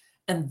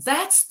 And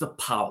that's the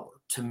power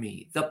to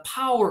me. The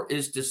power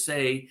is to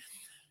say,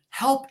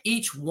 help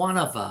each one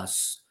of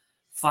us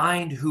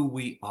find who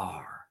we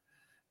are.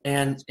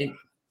 And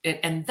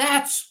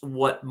that's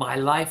what my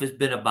life has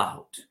been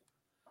about.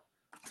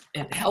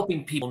 And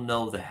helping people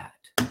know that.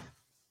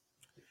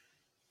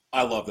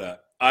 I love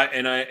that.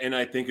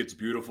 I think it's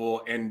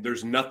beautiful. And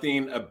there's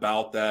nothing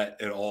about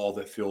that at all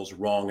that feels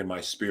wrong in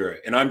my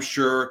spirit. And I'm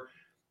sure,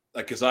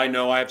 like, because I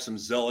know I have some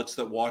zealots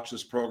that watch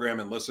this program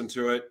and listen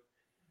to it.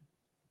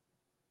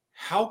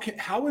 How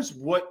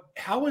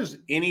is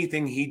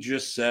anything he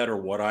just said or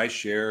what I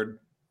shared,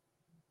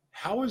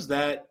 how is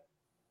that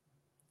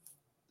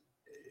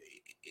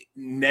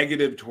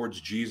negative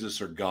towards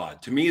Jesus or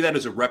God? To me, that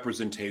is a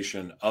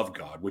representation of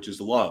God, which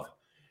is love.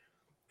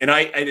 And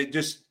I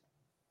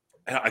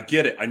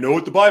get it. I know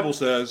what the Bible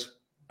says.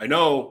 I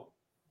know,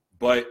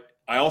 but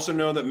I also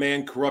know that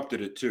man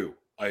corrupted it too.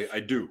 I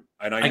do.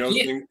 And I know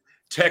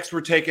texts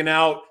were taken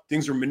out.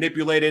 Things were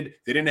manipulated.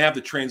 They didn't have the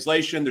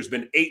translation. There's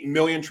been 8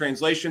 million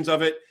translations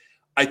of it.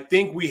 I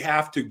think we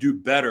have to do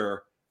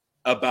better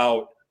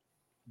about.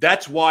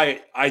 That's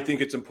why I think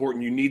it's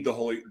important. You need the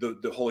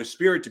Holy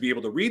Spirit to be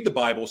able to read the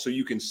Bible so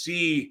you can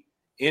see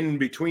in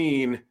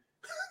between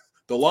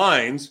the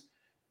lines.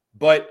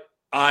 But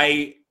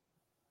I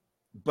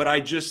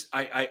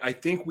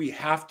think we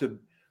have to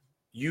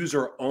use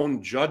our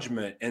own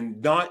judgment,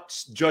 and not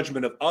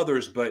judgment of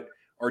others, but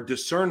our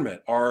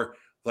discernment.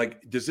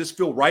 Does this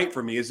feel right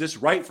for me? Is this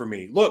right for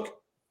me? Look,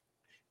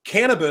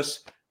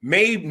 cannabis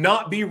may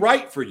not be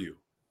right for you,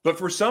 but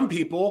for some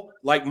people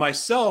like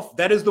myself,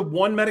 that is the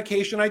one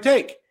medication I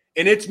take,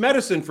 and it's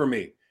medicine for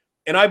me,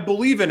 and I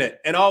believe in it.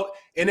 And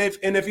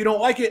if you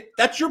don't like it,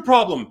 that's your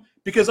problem,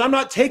 because I'm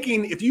not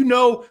taking. If you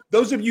know,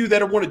 those of you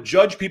that want to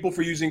judge people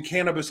for using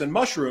cannabis and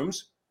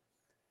mushrooms,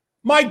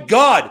 my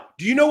God,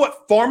 do you know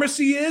what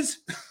pharmacy is?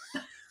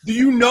 Do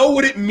you know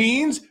what it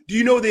means? Do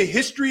you know the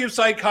history of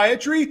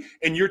psychiatry?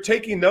 And you're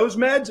taking those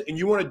meds and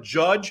you want to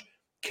judge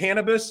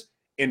cannabis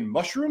and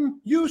mushroom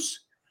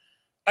use?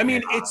 I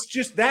mean, it's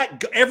just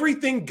that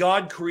everything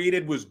God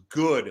created was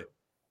good.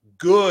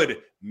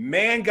 Good.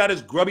 Man got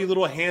his grubby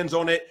little hands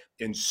on it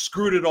and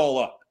screwed it all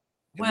up.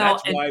 And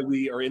that's why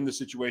we are in the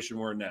situation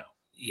we're in now.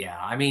 Yeah.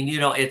 I mean,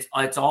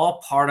 it's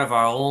all part of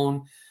our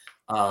own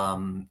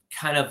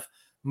kind of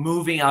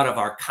moving out of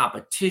our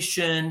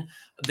competition,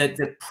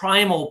 the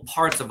primal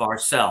parts of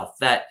ourself,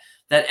 that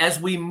as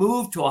we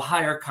move to a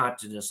higher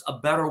consciousness, a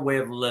better way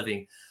of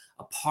living,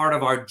 a part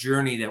of our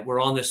journey, that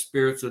we're on this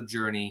spiritual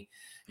journey.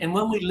 And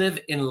when we live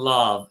in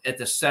love at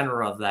the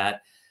center of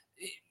that,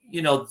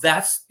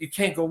 that's, you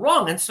can't go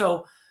wrong. And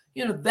so,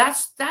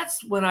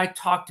 that's when I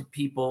talk to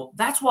people.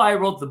 That's why I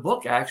wrote the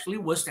book, actually,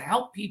 was to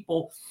help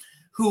people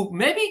who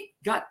maybe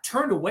got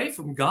turned away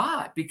from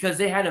God because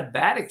they had a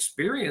bad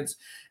experience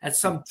at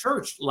some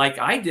church, like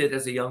I did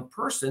as a young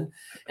person,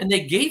 and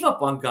they gave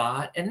up on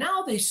God. And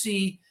now they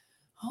see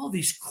all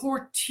these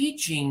core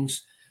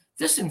teachings.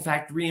 This, in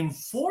fact,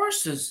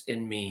 reinforces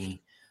in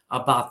me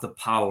about the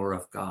power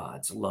of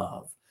God's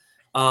love,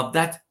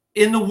 that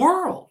in the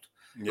world.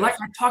 Yes. Like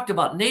I talked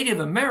about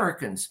Native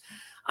Americans.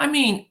 I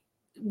mean,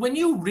 when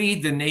you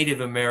read the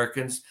Native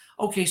Americans,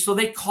 okay, so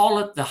they call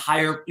it the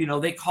higher,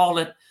 they call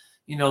it,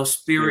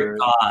 spirit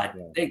God.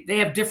 Yeah. They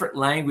have different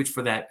language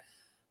for that.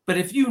 But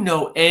if you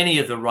know any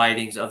of the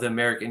writings of the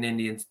American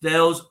Indians,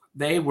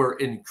 they were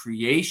in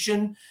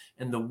creation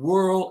and the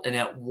world and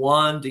at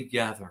one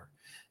together.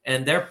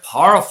 And they're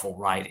powerful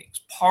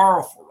writings.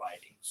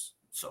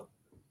 So,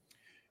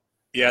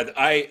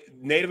 yeah,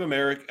 Native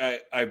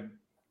American,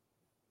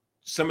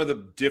 some of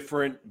the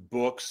different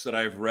books that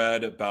I've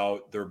read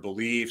about their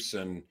beliefs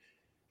and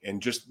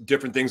just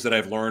different things that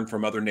I've learned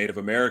from other Native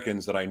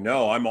Americans that I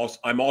know. I'm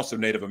also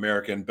Native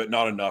American, but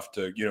not enough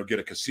to, get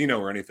a casino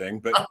or anything,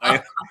 but I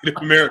am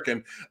Native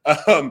American.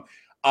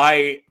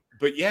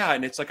 But yeah,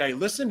 and it's like, I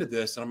listen to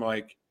this and I'm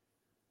like,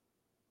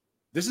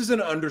 this is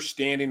an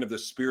understanding of the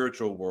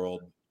spiritual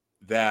world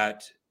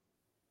that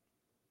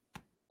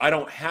I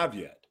don't have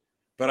yet,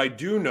 but I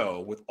do know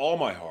with all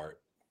my heart,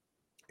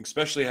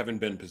 especially having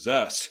been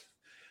possessed,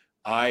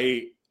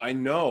 I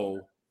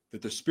know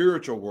that the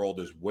spiritual world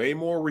is way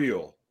more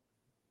real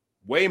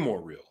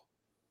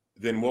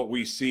than what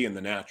we see in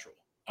the natural.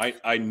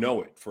 I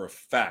know it for a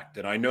fact.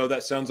 And I know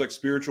that sounds like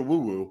spiritual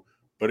woo-woo,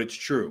 but it's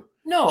true.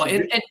 No,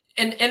 and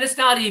it's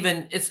not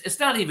even, it's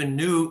not even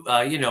new.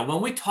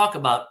 When we talk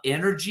about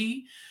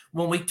energy,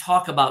 when we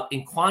talk about,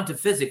 in quantum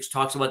physics,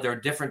 talks about there are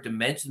different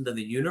dimensions of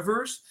the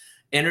universe.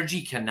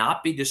 Energy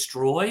cannot be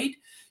destroyed.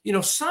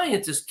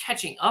 Science is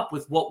catching up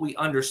with what we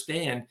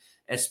understand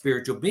as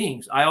spiritual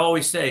beings. I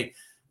always say,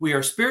 we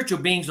are spiritual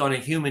beings on a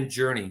human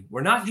journey.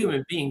 We're not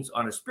human beings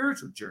on a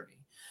spiritual journey.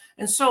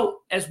 And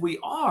so as we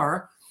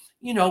are,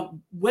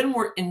 when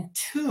we're in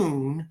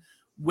tune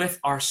with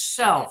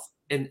ourself,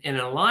 in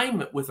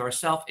alignment with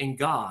ourself and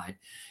God.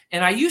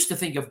 And I used to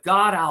think of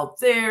God out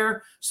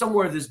there,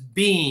 somewhere, this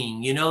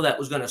being, that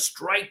was going to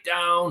strike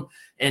down.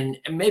 And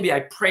maybe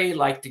I pray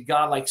to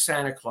God like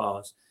Santa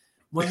Claus.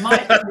 When my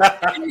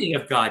understanding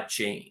of God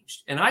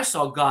changed and I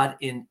saw God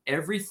in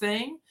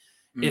everything,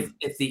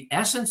 If the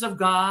essence of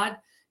God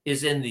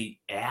is in the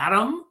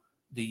atom,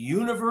 the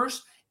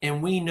universe,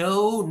 and we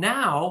know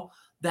now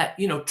that,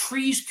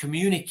 trees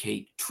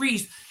communicate,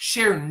 trees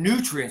share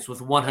nutrients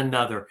with one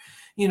another,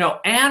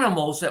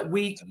 animals, that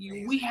we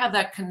have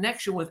that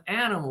connection with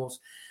animals.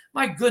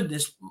 My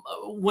goodness,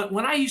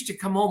 when I used to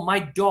come home, my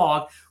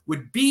dog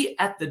would be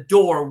at the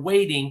door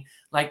waiting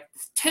like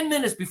 10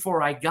 minutes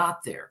before I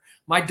got there.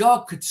 My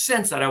dog could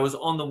sense that I was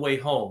on the way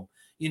home.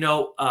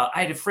 I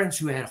had friends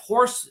who had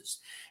horses,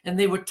 and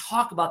they would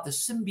talk about the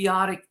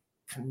symbiotic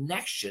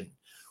connection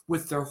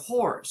with their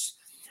horse.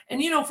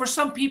 And, for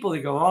some people,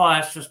 they go, oh,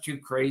 that's just too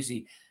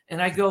crazy.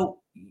 And I go,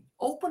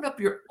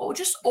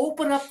 just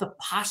open up the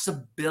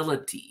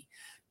possibility.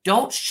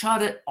 Don't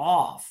shut it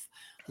off.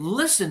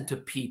 Listen to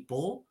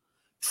people.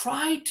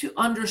 Try to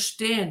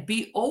understand,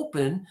 be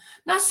open.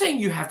 Not saying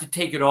you have to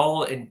take it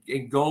all and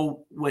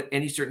go with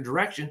any certain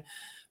direction,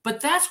 but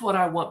that's what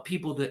I want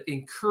people to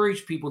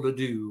encourage people to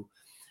do,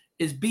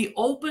 is be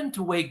open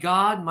to way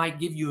God might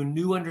give you a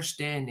new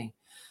understanding.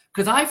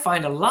 Because I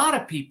find a lot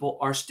of people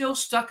are still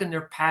stuck in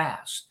their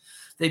past.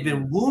 They've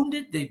been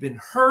wounded, they've been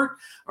hurt,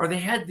 or they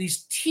had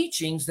these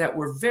teachings that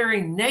were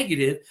very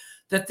negative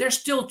that they're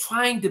still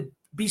trying to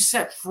be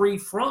set free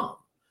from.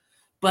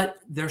 But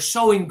they're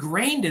so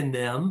ingrained in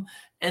them,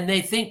 and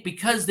they think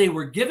because they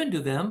were given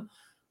to them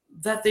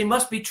that they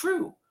must be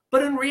true.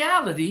 But in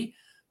reality,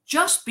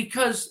 just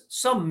because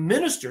some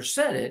minister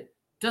said it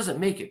doesn't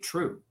make it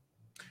true.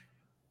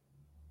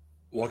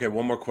 Well, okay,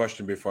 one more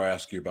question before I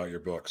ask you about your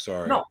book.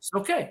 Sorry. No, it's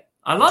okay.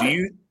 I love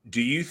it.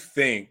 Do you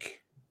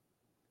think,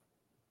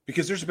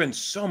 because there's been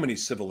so many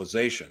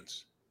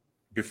civilizations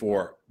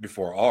before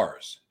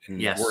ours,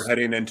 and Yes. we're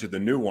heading into the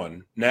new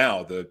one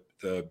now, the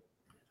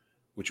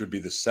which would be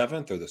the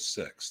 7th or the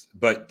 6th,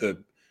 but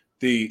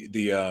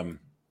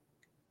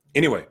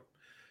anyway,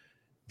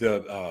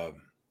 I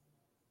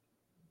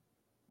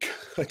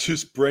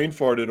just brain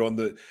farted on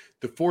the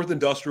 4th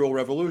industrial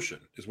revolution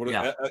is what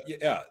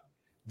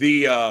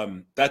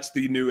that's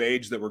the new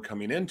age that we're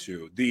coming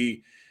into.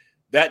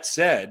 That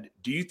said,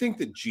 do you think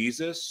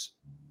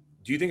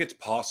it's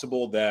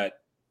possible that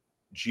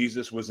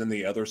Jesus was in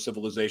the other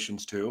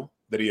civilizations too,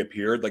 that he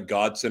appeared, like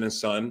God sent his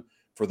son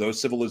for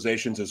those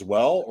civilizations as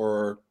well?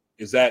 Or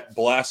is that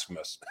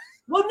blasphemous?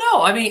 Well,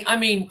 no, I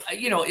mean,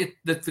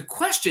 the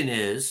question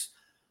is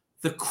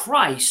the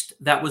Christ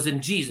that was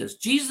in Jesus.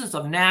 Jesus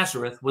of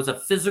Nazareth was a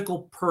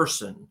physical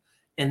person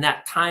in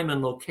that time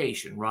and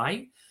location,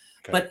 right?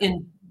 Okay. But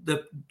in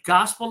the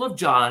Gospel of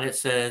John, it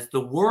says the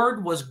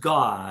Word was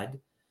God,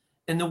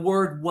 and the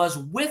Word was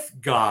with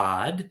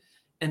God,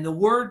 and the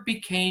Word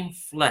became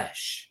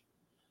flesh.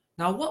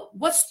 Now,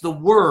 what's the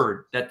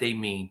Word that they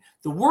mean?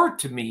 The Word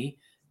to me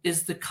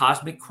is the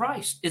cosmic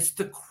Christ. It's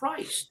the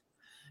Christ.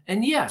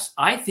 And yes,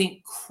 I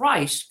think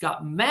Christ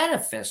got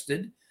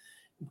manifested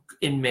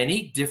in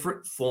many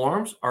different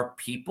forms or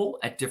people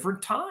at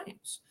different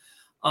times.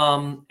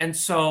 And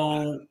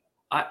so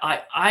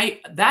I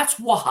that's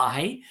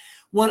why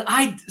when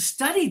I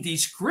study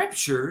these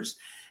scriptures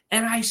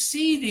and I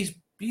see these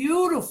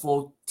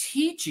beautiful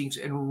teachings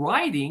and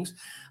writings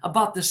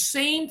about the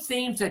same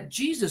things that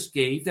Jesus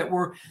gave that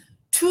were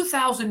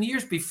 2,000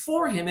 years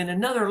before him in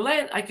another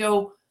land, I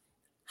go,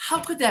 how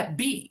could that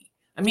be?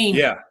 I mean,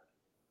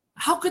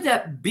 how could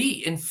that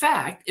be? In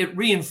fact, it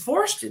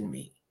reinforced in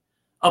me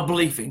a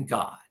belief in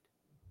God.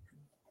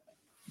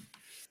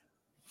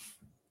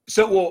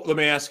 So, well, let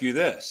me ask you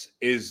this.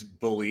 Is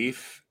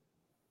belief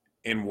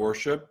in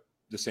worship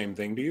the same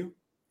thing to you?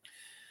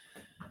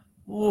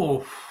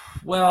 Oh,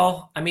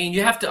 well, I mean,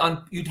 you'd have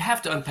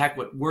to unpack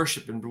what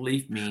worship and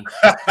belief mean.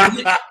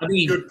 I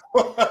mean,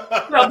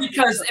 well,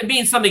 because it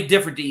means something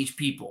different to each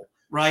people,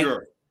 right?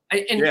 Sure.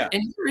 And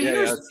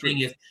here's the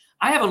thing is,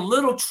 I have a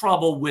little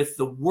trouble with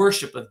the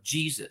worship of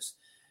Jesus.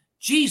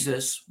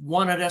 Jesus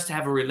wanted us to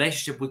have a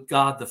relationship with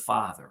God the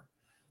Father.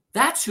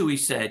 That's who he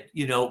said,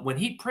 when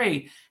he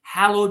prayed,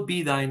 hallowed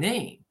be thy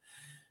name.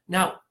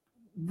 Now,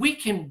 we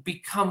can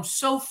become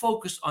so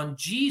focused on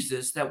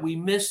Jesus that we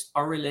miss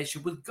our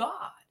relationship with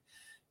God.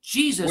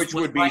 Jesus, which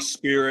would be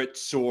spirit,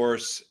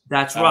 source.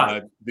 That's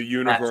right. The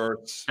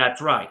universe.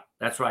 That's right.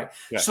 That's right.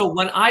 Yeah. So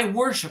when I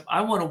worship,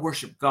 I want to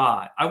worship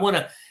God.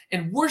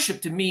 And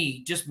worship to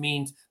me just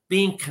means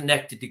being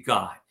connected to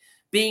God,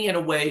 being in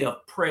a way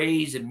of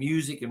praise and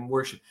music and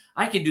worship.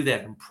 I can do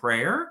that in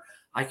prayer.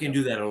 I can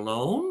do that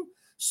alone.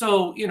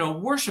 So,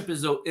 worship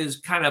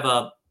is kind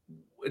of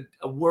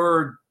a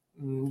word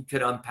you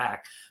could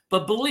unpack,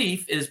 but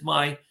belief is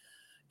my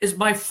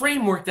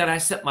framework that I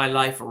set my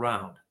life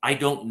around. I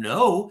don't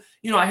know.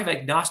 I have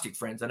agnostic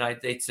friends, and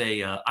they'd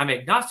say, I'm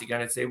agnostic.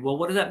 And I'd say, well,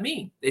 what does that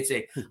mean? They'd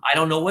say, I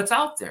don't know what's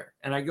out there.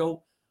 And I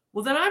go,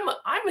 well, then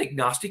I'm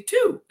agnostic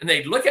too. And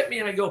they'd look at me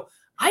and I go,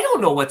 I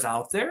don't know what's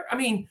out there. I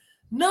mean,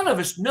 none of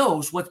us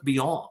knows what's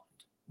beyond.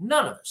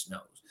 None of us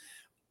knows.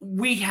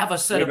 We have a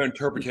set of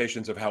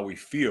interpretations of how we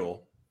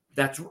feel.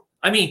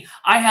 I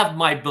have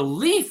my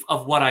belief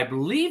of what I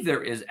believe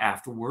there is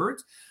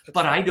afterwards,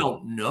 but I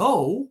don't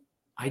know.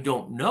 I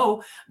don't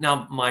know.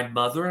 Now, my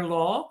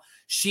mother-in-law,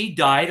 She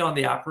died on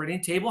the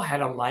operating table,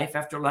 had a life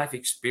after life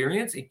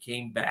experience, and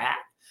came back.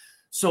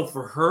 So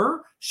for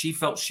her, she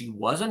felt she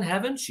was in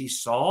heaven. She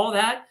saw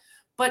that.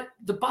 But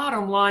the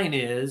bottom line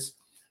is,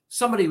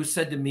 somebody who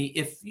said to me,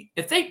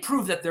 if they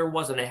proved that there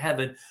wasn't a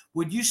heaven,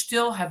 would you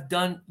still have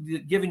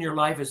given your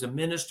life as a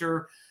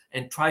minister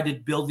and tried to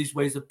build these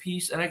ways of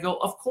peace? And I go,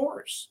 of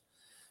course.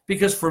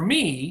 Because for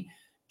me,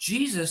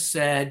 Jesus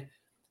said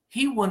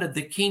he wanted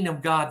the kingdom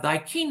of God, thy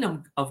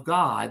kingdom of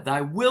God,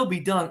 thy will be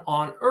done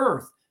on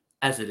earth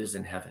as it is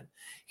in heaven.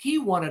 He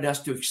wanted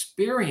us to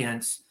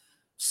experience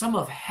some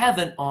of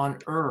heaven on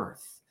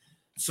earth.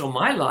 So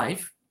my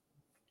life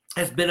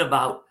has been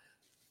about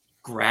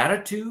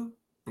gratitude,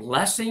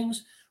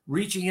 blessings,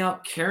 reaching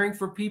out, caring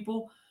for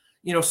people.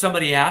 You know,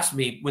 somebody asked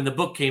me when the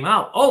book came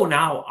out, oh,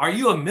 now, are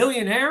you a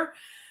millionaire?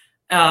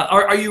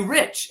 Are you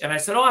rich? And I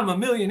said, oh, I'm a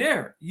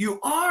millionaire.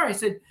 You are? I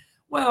said,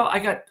 well, I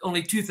got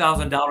only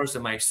 $2,000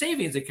 in my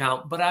savings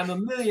account, but I'm a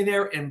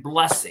millionaire in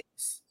blessings.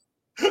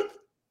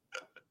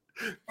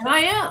 And I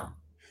am.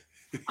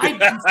 I've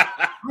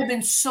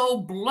been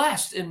so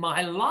blessed in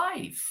my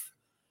life.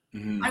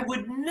 Mhm. I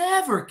would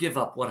never give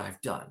up what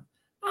I've done.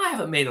 I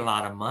haven't made a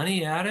lot of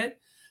money at it.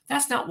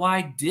 That's not why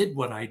I did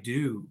what I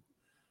do.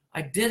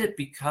 I did it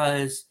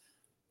because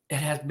it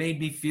has made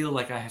me feel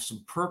like I have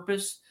some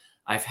purpose.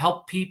 I've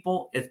helped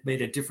people. It's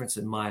made a difference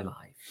in my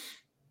life.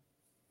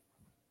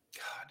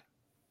 God,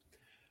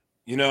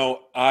 you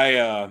know,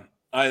 I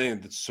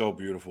think that's so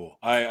beautiful.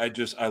 I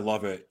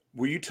love it.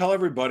 Will you tell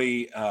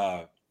everybody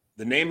the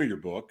name of your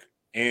book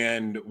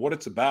and what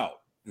it's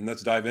about? And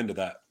let's dive into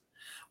that.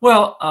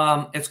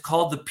 Well, it's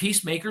called The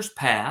Peacemaker's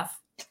Path,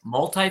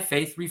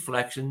 Multi-Faith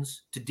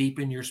Reflections to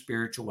Deepen Your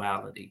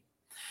Spirituality.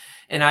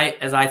 And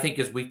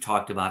as we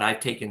talked about, I've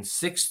taken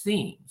 6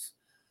 themes: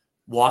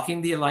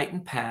 walking the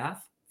enlightened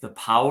path, the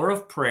power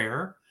of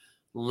prayer,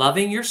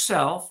 loving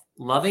yourself,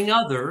 loving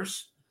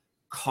others,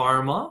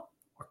 karma,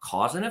 or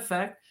cause and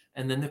effect,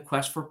 and then the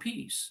quest for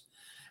peace.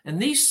 And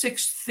these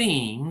 6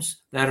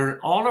 themes that are in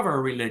all of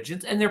our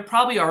religions, and there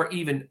probably are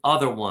even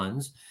other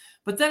ones,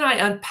 but then I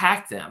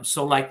unpack them.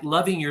 So like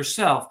loving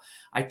yourself,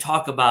 I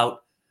talk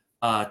about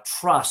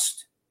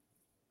trust,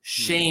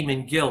 shame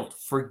and guilt,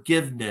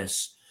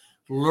 forgiveness,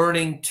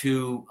 learning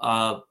to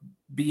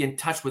be in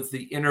touch with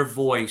the inner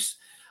voice.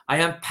 I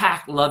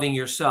unpack loving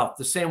yourself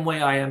the same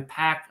way I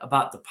unpack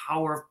about the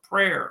power of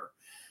prayer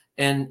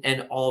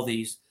and all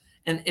these.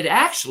 And it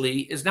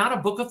actually is not a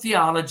book of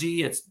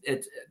theology. It's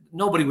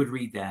nobody would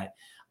read that.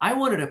 I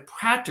wanted a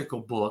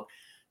practical book,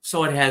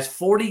 so it has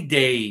 40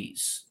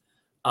 days,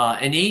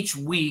 and each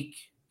week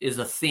is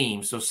a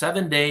theme. So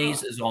 7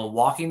 days is on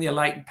walking the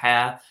enlightened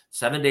path,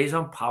 7 days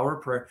on power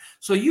of prayer.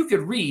 So you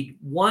could read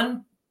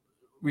one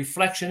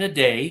reflection a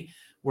day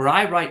where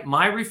I write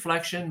my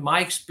reflection,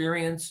 my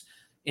experience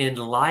in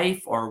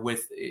life, or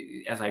with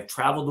as I've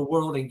traveled the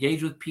world,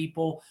 engaged with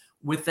people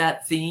with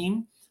that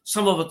theme.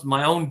 Some of it's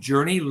my own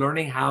journey,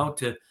 learning how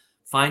to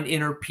find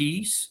inner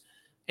peace.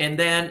 And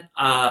then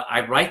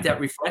I write that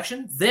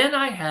reflection. Then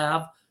I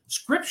have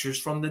scriptures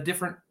from the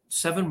different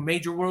 7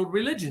 major world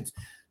religions.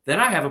 Then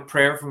I have a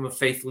prayer from a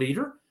faith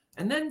leader.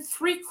 And then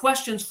 3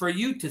 questions for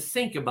you to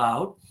think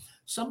about.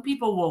 Some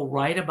people will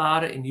write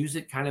about it and use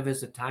it kind of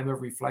as a time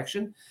of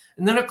reflection.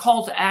 And then a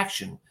call to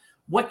action.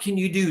 What can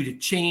you do to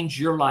change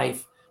your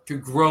life, to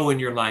grow in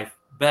your life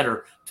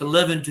better, to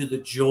live into the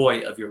joy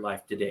of your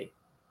life today?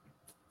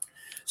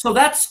 So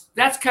that's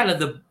kind of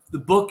the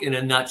book in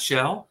a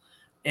nutshell.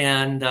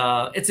 And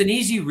it's an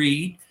easy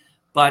read,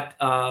 but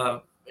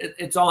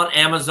it's on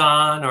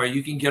Amazon, or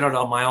you can get it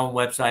on my own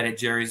website at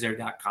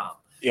jerry'sthere.com.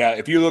 Yeah,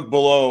 if you look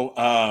below,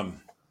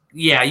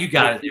 yeah, you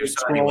got it. It's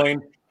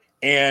scrolling.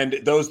 And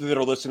those that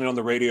are listening on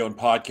the radio and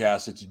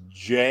podcast, it's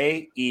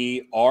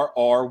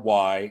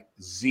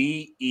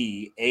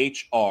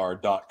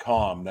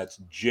JERRYZEHR.com. That's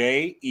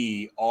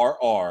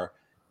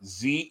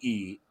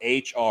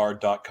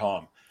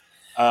JERRZEHR.com.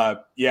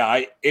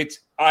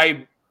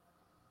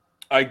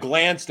 I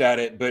glanced at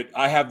it, but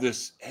I have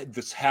this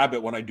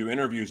habit when I do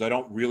interviews. I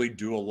don't really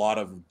do a lot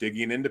of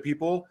digging into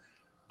people.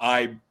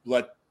 I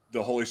let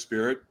the Holy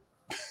Spirit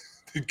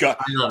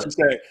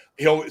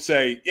he'll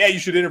say, yeah, you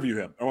should interview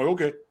him. I'm like,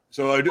 okay.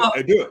 So I do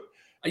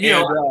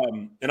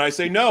it. And I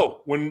say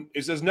no when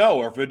it says no,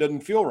 or if it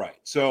doesn't feel right.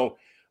 So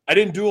I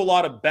didn't do a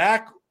lot of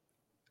back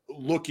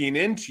looking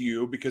into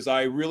you because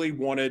I really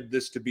wanted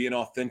this to be an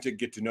authentic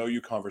get to know you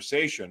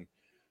conversation.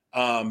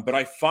 But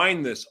I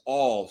find this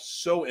all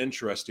so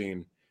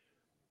interesting.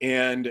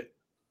 And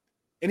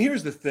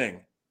here's the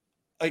thing,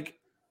 like,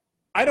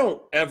 I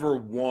don't ever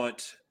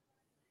want,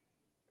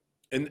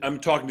 and I'm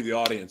talking to the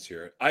audience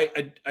here.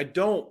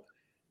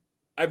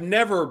 I've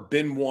never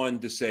been one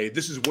to say,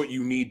 this is what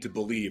you need to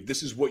believe.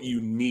 This is what you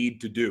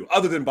need to do,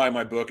 other than buy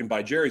my book and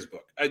buy Jerry's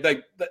book.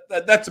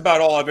 That's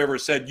about all I've ever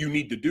said. You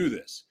need to do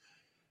this.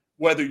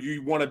 Whether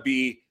you want to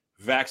be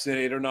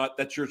vaccinated or not,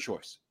 that's your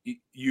choice.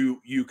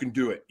 You can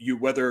do it.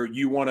 Whether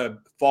you want to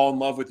fall in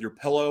love with your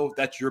pillow,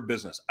 that's your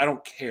business. I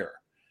don't care.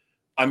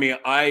 I mean,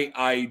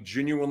 I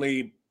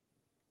genuinely,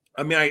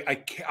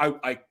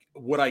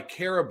 what I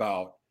care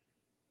about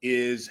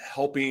is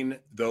helping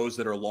those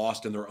that are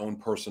lost in their own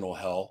personal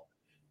hell,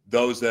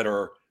 those that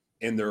are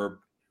in their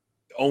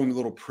own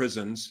little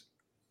prisons.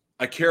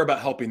 I care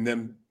about helping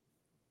them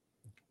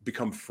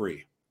become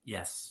free.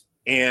 Yes.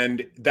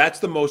 And that's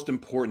the most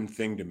important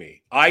thing to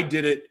me. I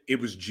did it. It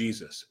was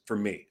Jesus for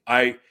me.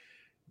 I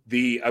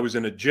was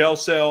in a jail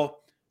cell.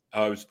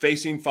 I was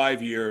facing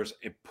 5 years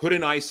and put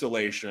in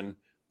isolation,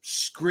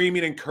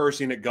 screaming and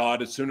cursing at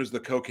God as soon as the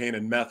cocaine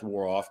and meth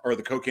wore off, or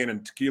the cocaine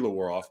and tequila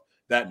wore off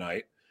that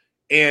night.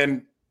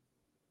 And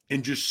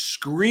just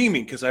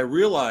screaming because I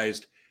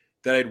realized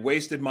that I'd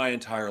wasted my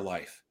entire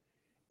life.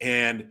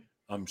 And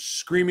I'm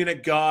screaming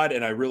at God,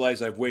 and I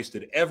realize I've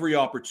wasted every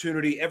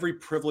opportunity, every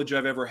privilege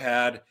I've ever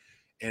had.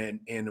 And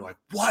like,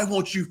 why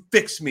won't you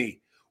fix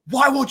me?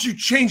 Why won't you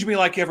change me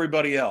like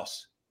everybody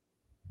else?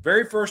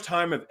 Very first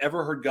time I've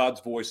ever heard God's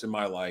voice in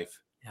my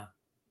life. Yeah.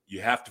 You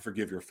have to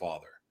forgive your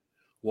father.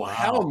 Well, Wow.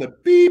 how in the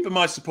beep am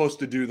I supposed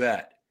to do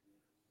that?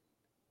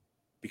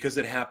 Because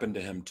it happened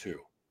to him too.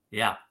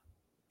 Yeah.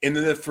 And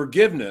then the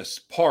forgiveness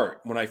part,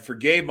 when I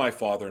forgave my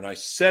father and I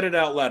said it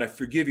out loud, I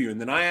forgive you.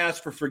 And then I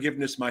asked for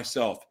forgiveness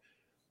myself.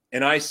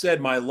 And I said,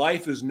 my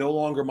life is no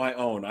longer my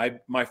own.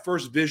 My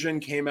first vision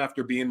came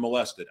after being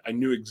molested. I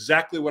knew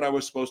exactly what I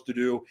was supposed to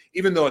do,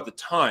 even though at the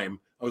time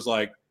I was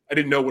like, I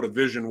didn't know what a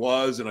vision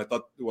was. And I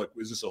thought, what,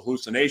 is this a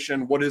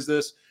hallucination? What is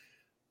this?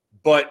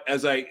 But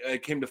as I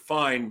came to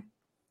find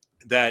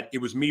that it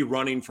was me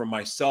running from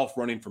myself,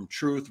 running from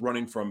truth,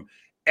 running from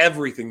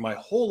everything my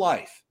whole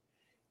life.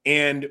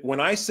 And when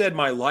I said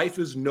my life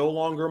is no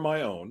longer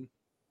my own,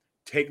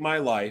 take my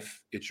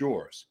life, it's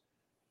yours.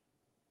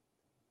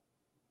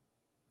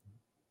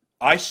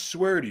 I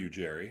swear to you,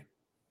 Jerry,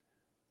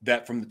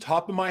 that from the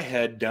top of my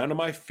head down to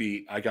my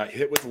feet, I got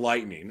hit with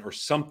lightning or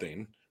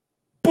something,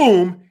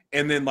 boom,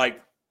 and then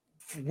like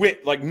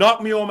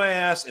knocked me on my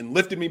ass and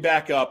lifted me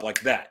back up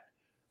like that.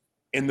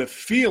 And the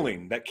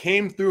feeling that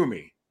came through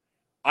me,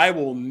 I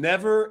will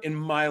never in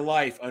my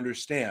life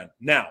understand.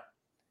 Now,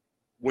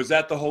 was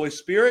that the Holy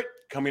Spirit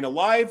coming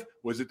alive?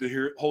 Was it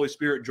the Holy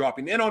Spirit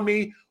dropping in on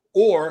me?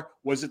 Or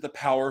was it the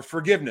power of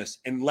forgiveness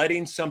and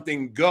letting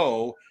something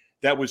go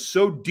that was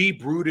so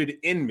deep rooted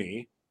in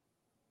me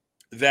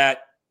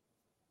that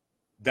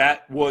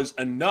was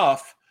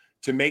enough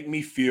to make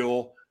me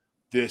feel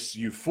this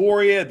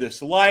euphoria,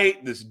 this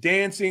light, this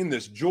dancing,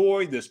 this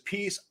joy, this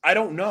peace? I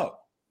don't know.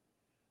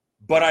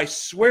 But I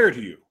swear to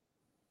you,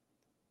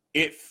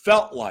 it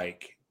felt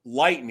like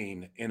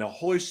lightning and a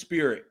Holy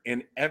Spirit.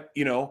 And,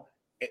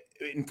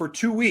 and for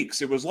 2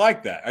 weeks, it was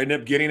like that. I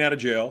ended up getting out of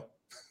jail.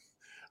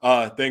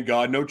 Thank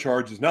God, no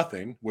charges,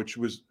 nothing, which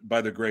was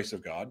by the grace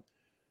of God.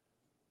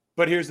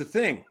 But here's the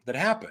thing that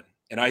happened,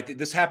 and I think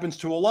this happens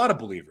to a lot of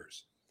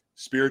believers.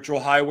 Spiritual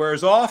high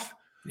wears off.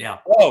 Yeah.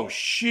 Oh,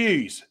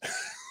 jeez.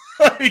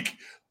 Like,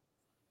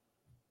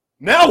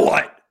 now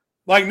what?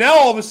 Like, now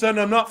all of a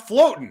sudden I'm not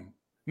floating.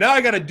 Now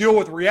I got to deal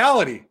with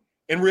reality.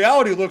 And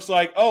reality looks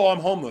like, oh, I'm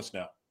homeless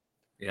now.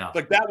 Yeah.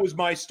 Like, that was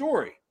my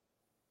story.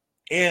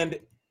 And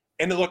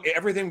look,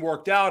 everything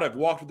worked out. I've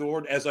walked with the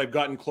Lord as I've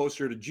gotten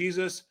closer to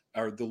Jesus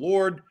or the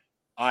Lord.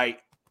 I've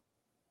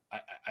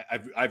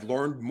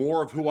learned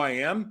more of who I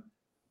am,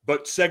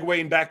 but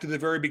segueing back to the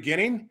very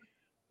beginning,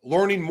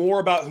 learning more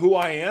about who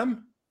I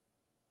am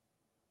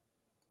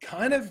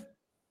kind of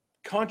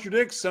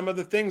contradicts some of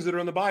the things that are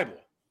in the Bible.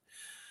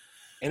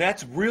 And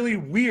that's really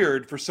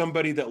weird for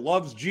somebody that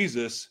loves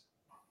Jesus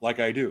like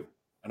I do.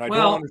 And I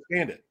don't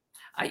understand it.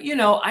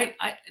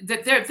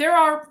 There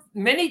are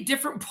many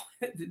different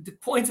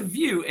points of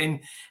view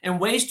and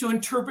ways to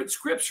interpret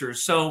scripture.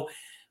 So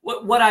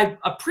what I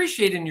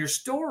appreciate in your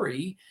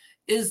story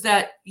is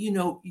that,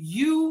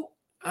 you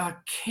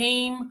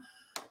came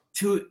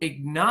to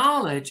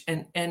acknowledge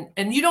and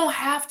you don't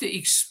have to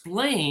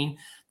explain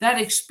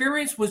that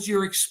experience was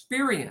your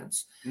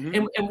experience.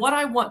 Mm-hmm. And what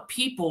I want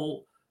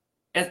people,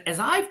 as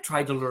I've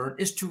tried to learn,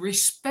 is to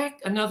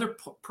respect another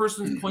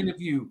person's point of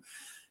view.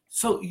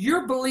 So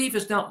your belief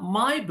is not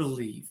my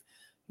belief.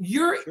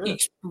 Your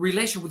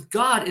relation with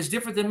God is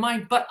different than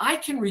mine, but I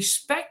can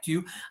respect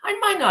you. I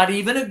might not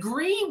even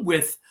agree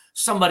with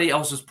somebody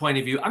else's point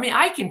of view. I mean,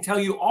 I can tell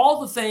you all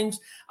the things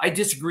I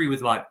disagree with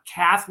about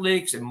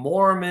Catholics and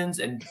Mormons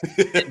and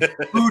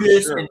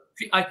Buddhists. Sure. And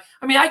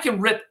I can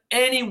rip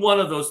any one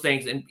of those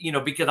things, and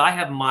because I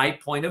have my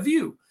point of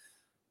view,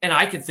 and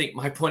I can think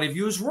my point of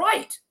view is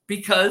right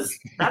because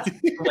that's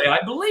the way I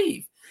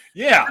believe.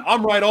 Yeah,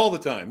 I'm right all the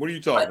time. What are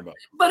you talking about?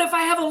 But if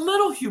I have a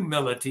little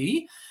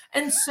humility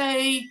and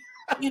say,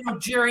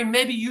 Jerry,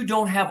 maybe you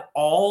don't have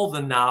all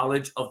the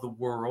knowledge of the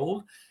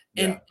world.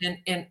 And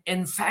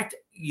in fact,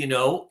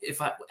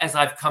 as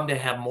I've come to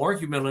have more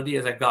humility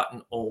as I've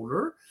gotten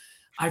older,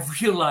 I've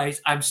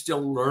realized I'm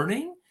still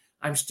learning.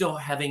 I'm still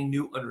having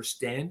new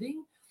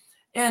understanding.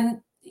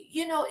 And,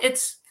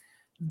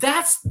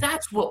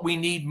 that's what we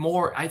need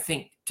more, I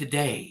think,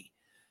 today.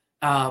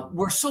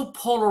 We're so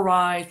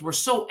polarized, we're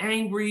so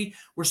angry,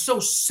 we're so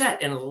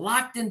set and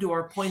locked into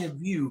our point of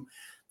view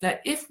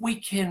that if we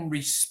can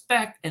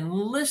respect and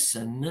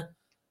listen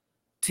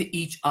to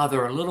each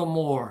other a little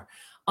more,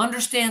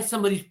 understand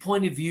somebody's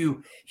point of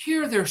view,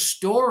 hear their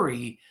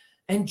story,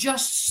 and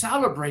just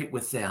celebrate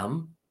with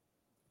them.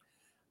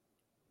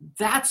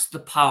 That's the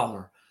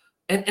power.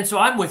 And so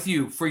I'm with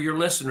you. For your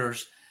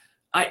listeners,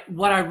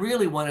 what I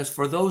really want is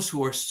for those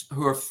who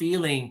are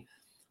feeling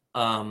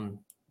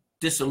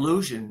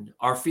disillusioned,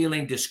 are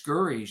feeling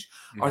discouraged,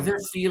 or they're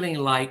feeling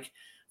like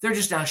they're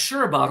just not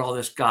sure about all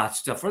this God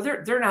stuff, or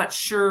they're not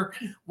sure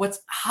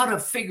how to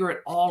figure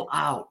it all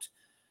out.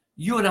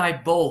 You and I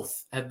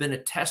both have been a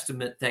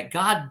testament that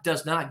God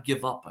does not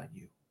give up on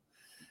you.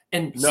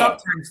 And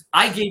sometimes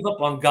I gave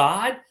up on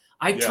God.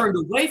 I turned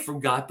away from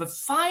God. But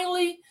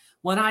finally,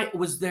 when I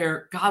was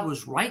there, God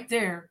was right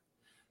there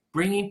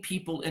bringing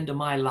people into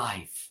my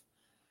life.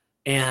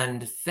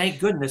 And thank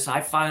goodness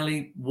I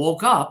finally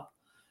woke up,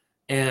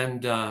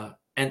 and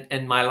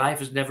my life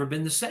has never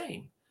been the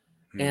same.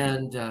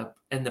 And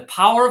the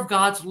power of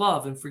God's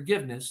love and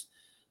forgiveness,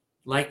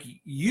 like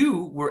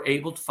you were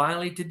able to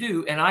finally to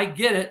do. And I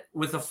get it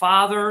with a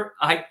father,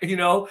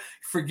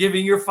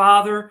 forgiving your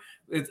father.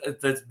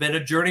 That's been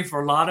a journey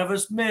for a lot of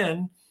us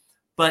men.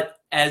 But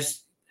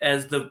as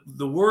the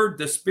word,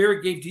 the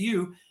Spirit gave to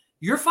you,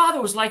 your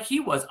father was like he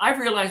was. I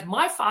realized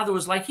my father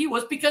was like he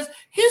was because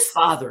his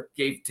father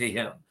gave to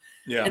him.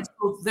 Yeah. And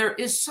so there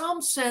is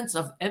some sense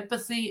of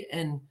empathy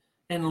and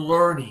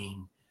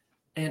learning.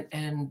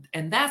 And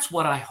that's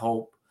what I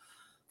hope,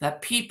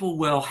 that people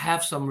will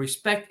have some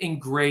respect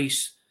and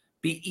grace,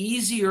 be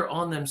easier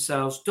on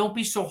themselves. Don't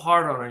be so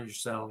hard on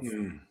yourself,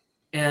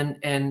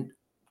 and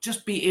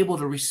just be able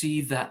to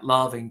receive that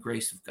love and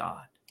grace of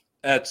God.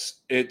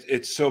 That's it.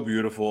 It's so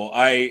beautiful.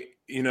 I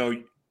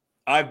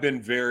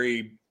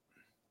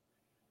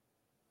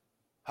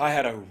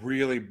had a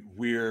really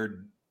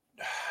weird,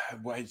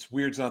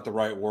 weird's not the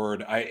right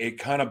word. It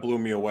kind of blew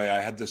me away. I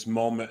had this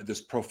moment,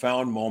 this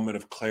profound moment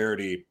of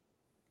clarity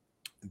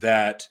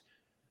that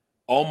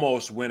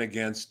almost went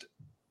against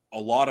a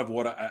lot of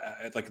what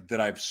that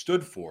I've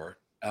stood for.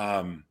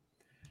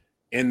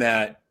 In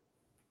that,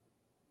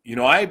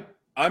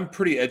 I'm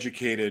pretty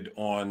educated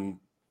on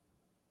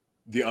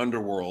the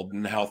underworld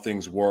and how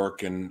things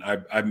work. And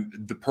I'm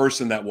the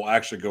person that will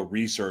actually go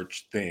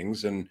research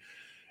things. And,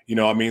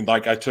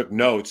 I took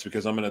notes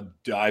because I'm going to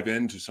dive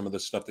into some of the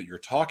stuff that you're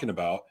talking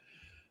about,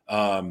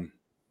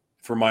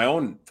 for my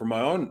own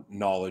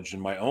knowledge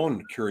and my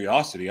own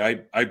curiosity. I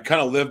kind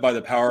of live by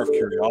the power of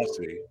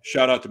curiosity.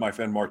 Shout out to my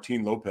friend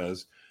Martin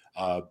Lopez.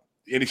 But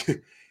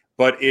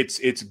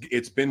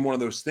it's been one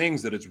of those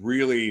things that it's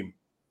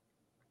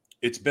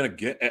been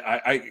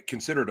I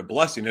consider it a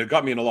blessing. It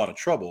got me in a lot of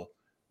trouble,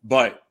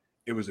 but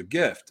it was a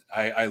gift.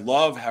 I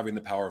love having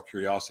the power of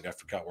curiosity. I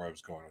forgot where I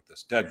was going with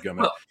this.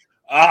 Dadgummit.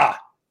 I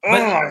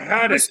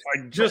had it.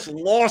 I just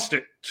lost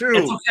it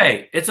too.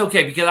 It's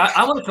okay because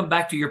I want to come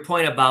back to your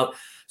point about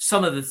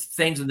some of the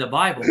things in the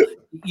Bible. It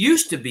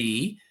used to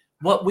be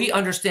what we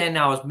understand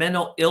now as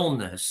mental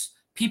illness,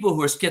 people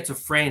who are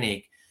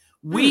schizophrenic.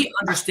 We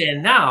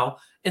understand now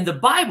in the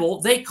Bible,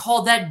 they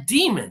call that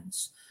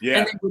demons.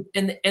 Yeah.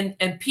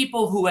 And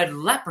people who had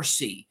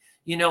leprosy,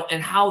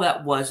 and how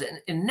that was.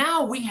 And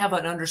now we have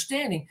an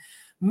understanding.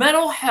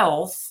 Mental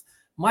health.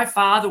 My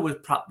father was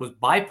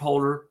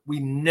bipolar. We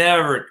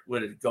never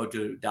would go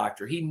to a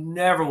doctor. He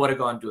never would have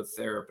gone to a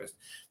therapist.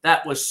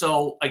 That was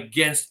so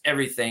against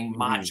everything,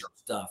 macho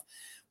stuff.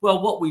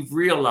 Well, what we've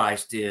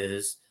realized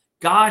is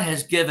God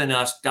has given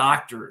us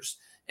doctors,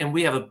 and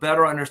we have a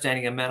better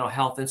understanding of mental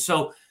health. And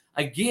so,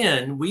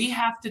 again, we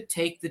have to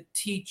take the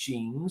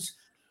teachings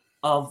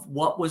of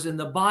what was in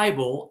the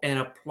Bible and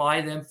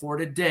apply them for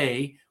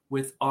today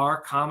with our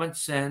common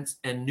sense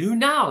and new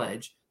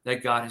knowledge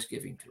that God is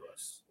giving to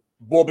us.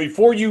 Well,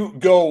 before you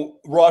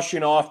go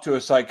rushing off to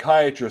a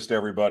psychiatrist,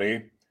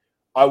 everybody,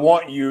 I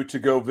want you to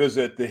go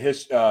visit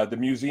the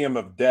Museum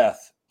of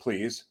Death,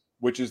 please,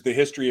 which is the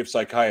history of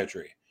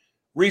psychiatry.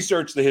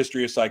 Research the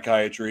history of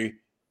psychiatry.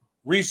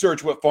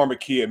 Research what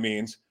pharmakia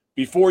means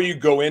before you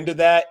go into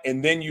that,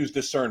 and then use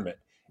discernment.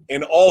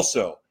 And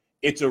also,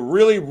 it's a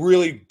really,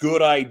 really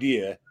good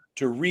idea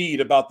to read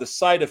about the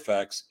side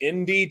effects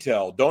in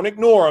detail. Don't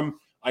ignore them.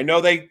 I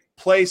know they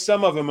play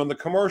some of them on the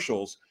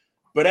commercials,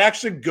 but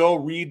actually go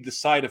read the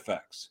side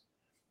effects,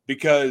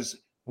 because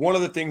one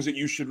of the things that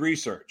you should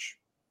research,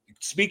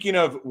 speaking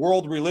of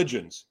world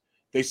religions,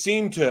 they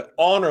seem to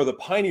honor the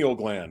pineal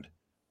gland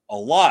a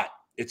lot.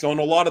 It's on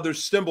a lot of their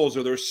symbols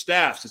or their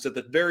staffs. It's at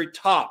the very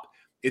top.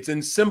 It's in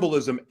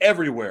symbolism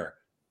everywhere.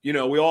 We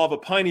all have a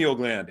pineal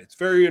gland. It's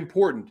very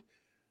important.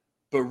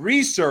 But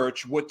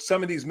research what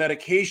some of these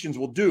medications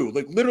will do.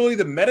 Like literally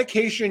the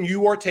medication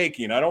you are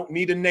taking, I don't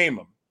need to name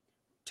them.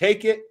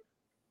 Take it,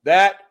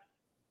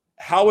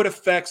 how it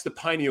affects the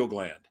pineal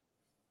gland,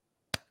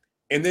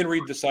 and then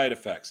read the side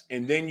effects,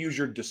 and then use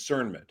your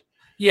discernment.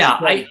 Yeah,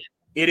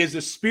 it is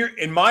a spirit.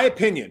 In my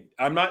opinion,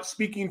 I'm not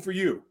speaking for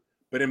you,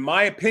 but in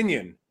my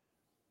opinion,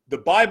 the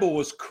Bible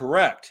was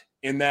correct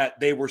in that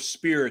they were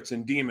spirits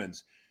and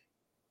demons.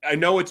 I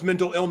know it's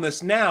mental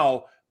illness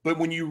now, but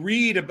when you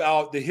read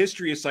about the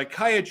history of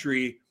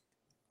psychiatry,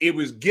 it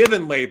was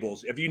given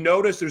labels. If you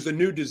notice, there's a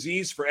new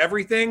disease for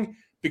everything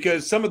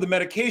because some of the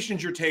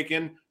medications you're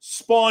taking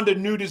spawned a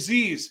new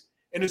disease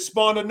and it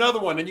spawned another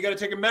one. And you got to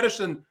take a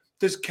medicine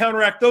to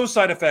counteract those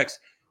side effects.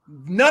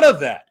 None of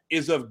that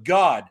is of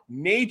God.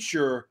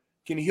 Nature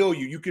can heal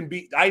you.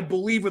 I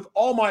believe with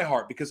all my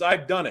heart because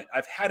I've done it.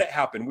 I've had it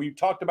happen. We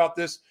talked about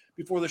this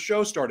before the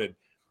show started.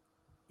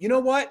 You know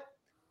what?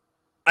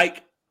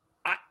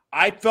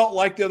 I felt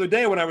like the other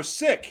day when I was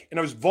sick and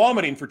I was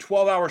vomiting for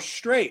 12 hours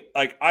straight.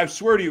 Like, I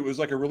swear to you, it was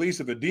like a release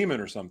of a demon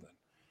or something.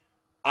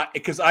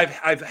 Because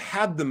I've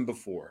had them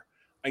before.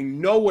 I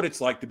know what it's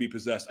like to be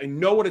possessed. I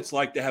know what it's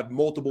like to have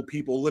multiple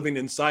people living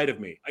inside of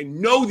me. I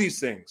know these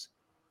things.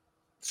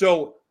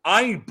 So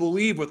I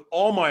believe with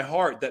all my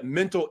heart that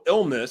mental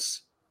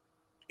illness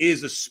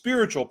is a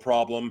spiritual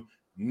problem,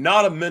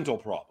 not a mental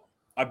problem.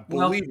 I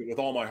believe it with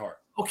all my heart.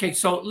 Okay,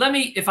 so let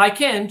me, if I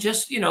can,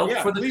 just,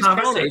 for the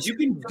conversation. You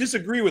can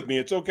disagree with me.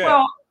 It's okay.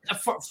 Well,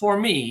 for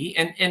me,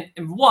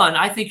 and one,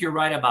 I think you're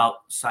right about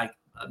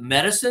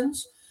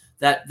medicines,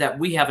 that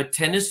we have a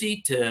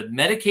tendency to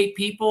medicate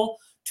people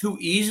too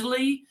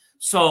easily.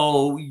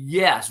 So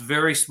yes,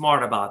 very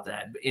smart about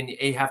that. And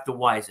you have to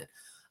wise it.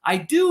 I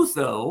do,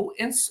 though,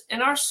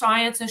 and our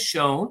science has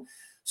shown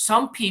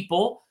some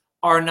people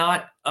are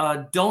not,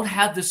 don't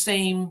have the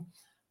same,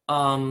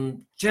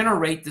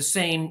 generate the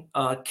same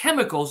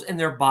chemicals in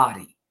their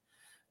body.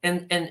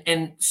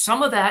 And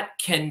some of that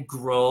can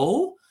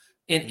grow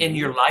in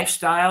your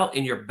lifestyle,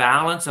 in your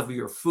balance of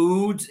your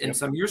foods and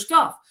some of your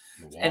stuff.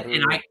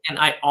 And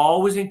I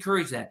always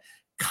encourage that.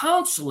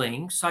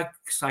 Counseling,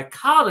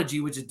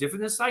 psychology, which is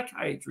different than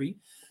psychiatry,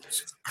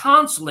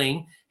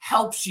 counseling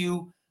helps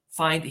you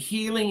find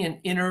healing and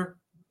inner,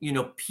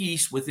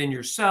 peace within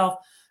yourself.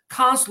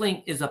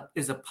 Counseling is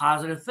a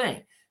positive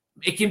thing.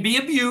 It can be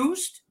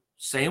abused,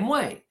 same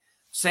way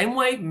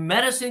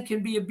medicine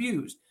can be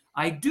abused.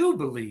 I do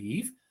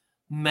believe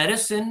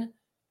medicine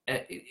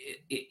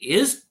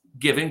is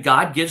given.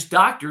 God gives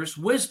doctors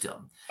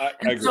wisdom. I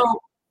agree.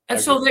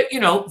 So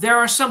that, there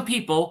are some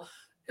people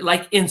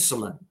like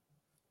insulin.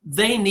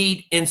 They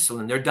need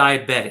insulin. They're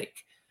diabetic.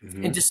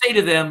 Mm-hmm. And to say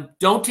to them,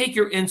 don't take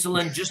your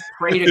insulin, just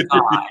pray to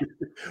God.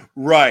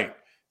 Right.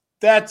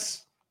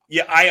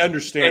 I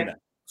understand that.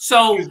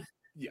 So,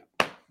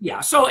 yeah.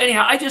 So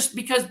anyhow, I just,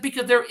 because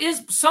there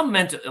is some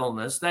mental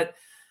illness that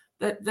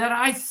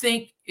I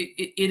think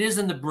it is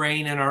in the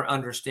brain and our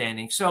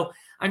understanding. So,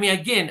 I mean,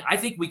 again, I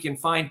think we can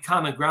find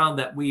common ground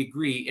that we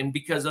agree, and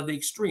because of the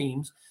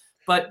extremes,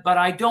 but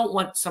I don't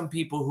want some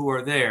people who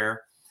are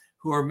there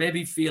who are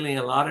maybe feeling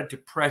a lot of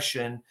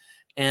depression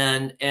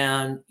and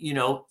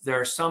there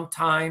are some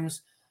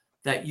times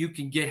that you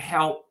can get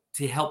help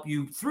to help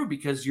you through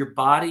because your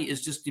body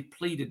is just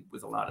depleted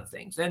with a lot of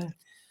things. And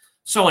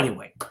so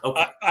anyway,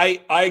 okay.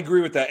 I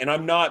agree with that. And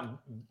I'm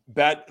not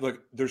bad. Like,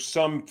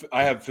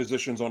 I have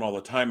physicians on all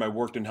the time. I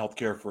worked in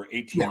healthcare for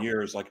 18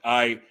 years.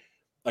 I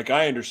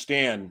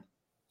understand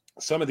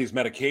some of these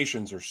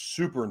medications are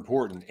super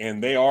important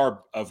and they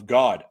are of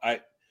God.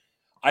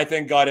 I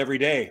thank God every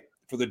day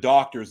for the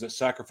doctors that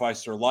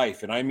sacrifice their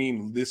life. And I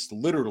mean this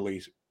literally,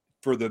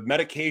 for the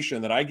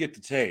medication that I get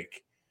to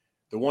take,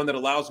 the one that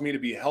allows me to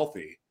be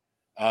healthy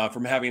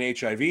from having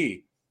HIV.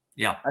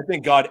 Yeah. I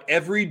thank God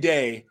every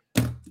day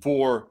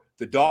for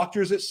the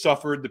doctors that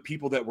suffered, the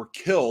people that were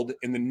killed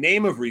in the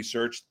name of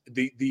research,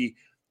 the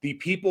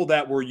people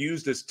that were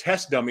used as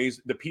test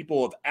dummies, the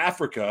people of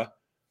Africa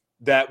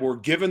that were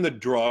given the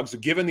drugs,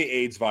 given the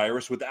AIDS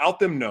virus without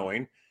them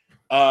knowing,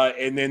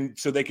 and then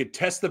so they could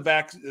test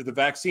the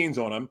vaccines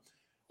on them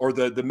or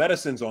the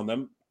medicines on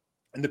them,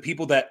 and the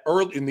people that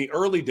in the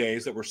early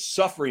days that were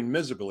suffering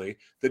miserably,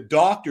 the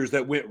doctors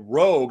that went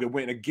rogue and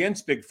went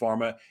against Big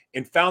Pharma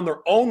and found their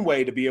own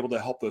way to be able to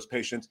help those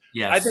patients.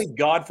 Yes. I thank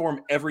God for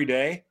them every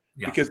day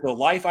because the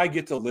life I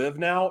get to live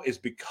now is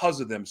because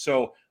of them.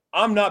 So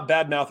I'm not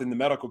bad-mouthing the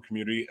medical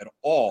community at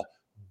all,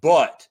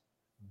 but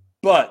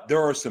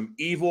there are some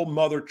evil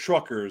mother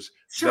truckers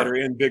that are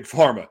in Big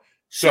Pharma.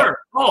 So,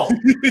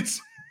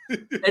 it's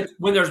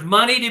when there's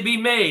money to be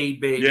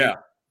made, baby. Yeah.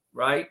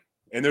 Right.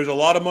 And there's a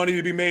lot of money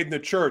to be made in the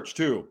church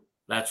too.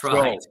 That's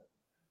right. So,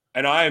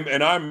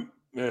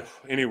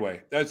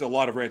 anyway, that's a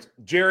lot of rants.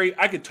 Jerry,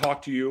 I could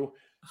talk to you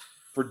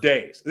for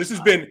days. This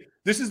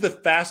is the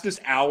fastest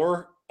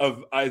hour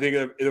of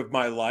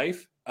my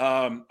life.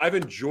 I've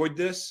enjoyed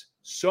this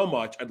so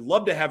much. I'd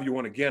love to have you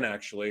on again,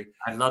 actually.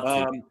 I'd love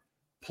to.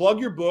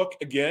 Plug your book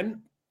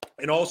again.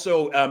 And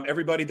also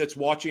everybody that's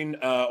watching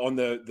on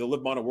the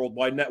Live Mana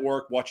Worldwide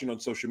Network, watching on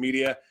social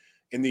media,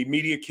 in the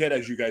media kit,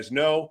 as you guys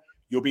know,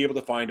 you'll be able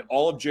to find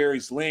all of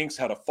Jerry's links,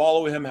 how to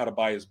follow him, how to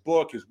buy his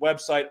book, his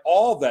website,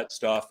 all of that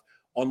stuff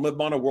on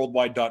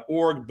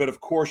livemanaworldwide.org. But of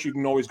course, you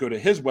can always go to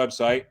his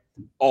website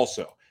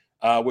also,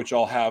 which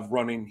I'll have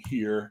running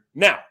here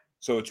now.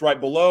 So it's right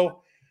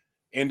below.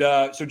 And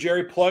so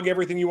Jerry, plug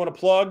everything you want to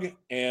plug,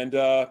 and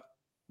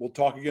we'll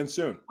talk again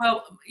soon.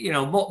 Well,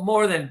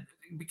 more than,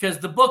 because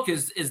the book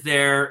is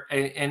there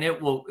and it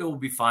will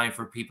be fine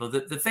for people. The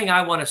thing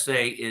I want to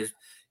say is,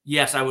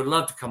 yes, I would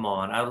love to come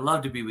on. I would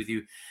love to be with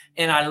you.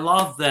 And I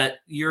love that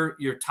your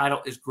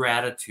title is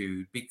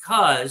Gratitude,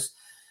 because,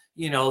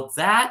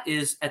 that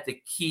is at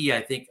the key,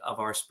 I think, of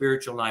our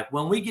spiritual life.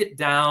 When we get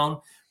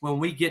down, when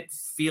we get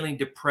feeling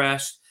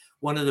depressed,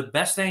 one of the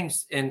best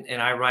things, and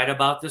I write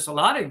about this a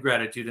lot in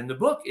Gratitude in the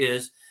book,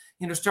 is,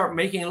 start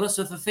making a list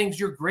of the things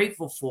you're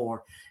grateful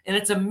for. And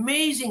it's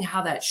amazing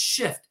how that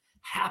shift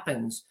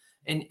happens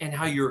and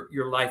how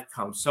your life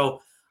comes.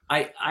 So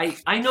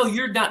I know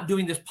you're not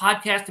doing this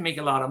podcast to make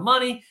a lot of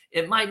money.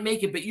 It might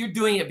make it, but you're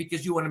doing it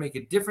because you want to make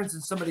a difference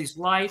in somebody's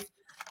life.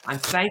 I'm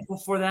thankful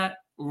for that.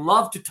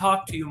 Love to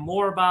talk to you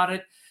more about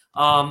it.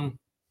 And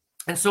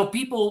so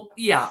people,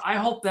 I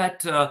hope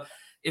that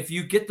if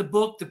you get the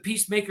book, The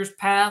Peacemaker's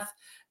Path,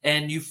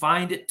 and you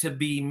find it to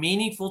be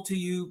meaningful to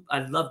you,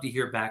 I'd love to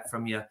hear back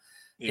from you.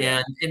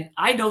 Yeah. And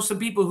I know some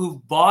people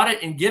who've bought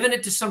it and given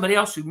it to somebody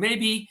else who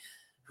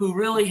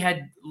really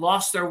had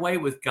lost their way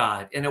with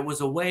God. And it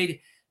was a way to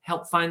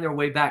help find their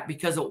way back,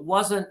 because it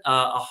wasn't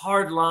a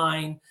hard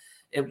line.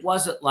 It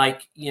wasn't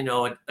like,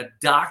 a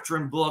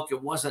doctrine book.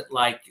 It wasn't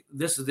like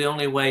this is the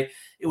only way.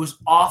 It was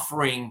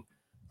offering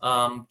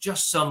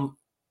just some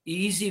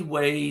easy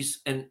ways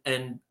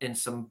and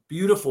some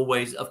beautiful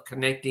ways of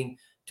connecting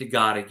to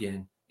God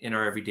again in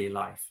our everyday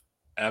life.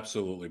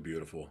 Absolutely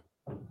beautiful.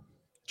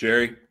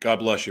 Jerry, God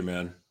bless you,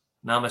 man.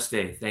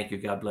 Namaste. Thank you.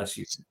 God bless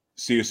you.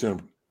 See you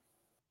soon.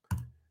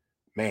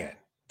 Man,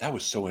 that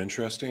was so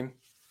interesting.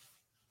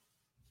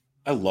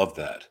 I love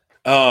that.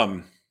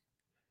 I'm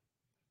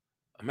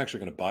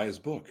actually going to buy his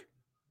book.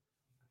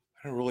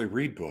 I don't really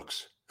read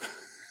books.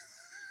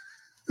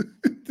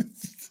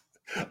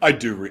 I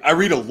do read. I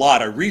read a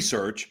lot. I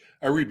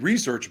read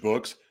research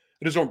books.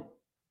 I just don't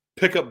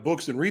pick up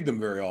books and read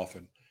them very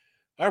often.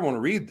 I want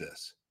to read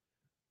this.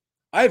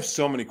 I have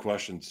so many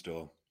questions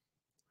still.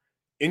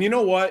 And you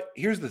know what?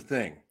 Here's the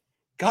thing.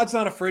 God's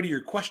not afraid of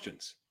your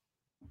questions.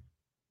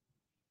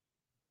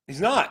 He's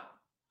not.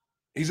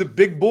 He's a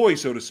big boy,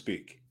 so to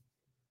speak.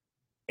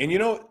 And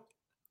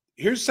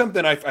here's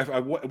something I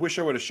wish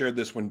I would have shared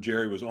this when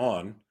Jerry was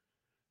on.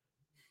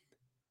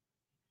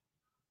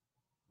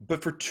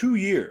 But for 2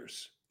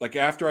 years, like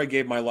after I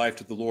gave my life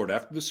to the Lord,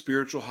 after the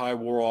spiritual high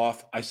wore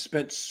off, I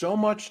spent so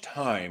much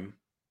time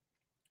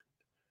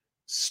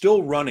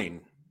still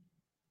running,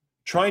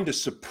 trying to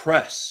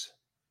suppress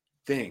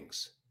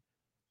things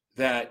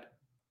that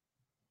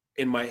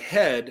in my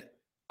head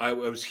I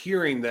was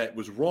hearing that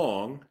was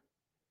wrong,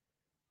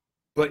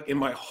 but in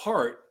my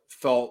heart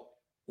felt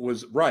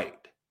was right.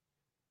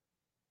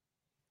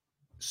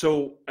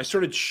 So I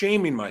started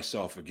shaming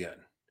myself again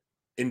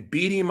and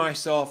beating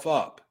myself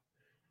up.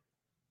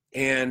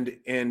 And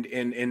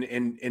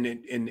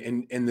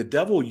the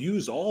devil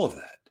used all of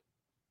that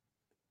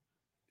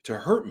to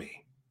hurt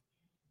me.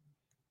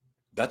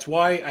 That's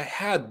why I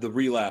had the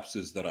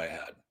relapses that I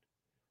had,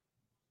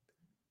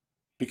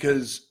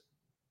 because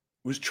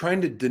I was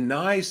trying to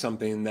deny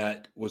something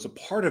that was a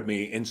part of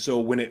me. And so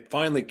when it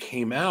finally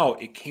came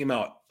out, it came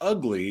out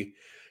ugly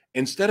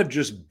instead of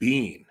just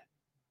being.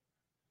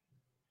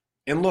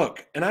 And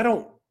look, and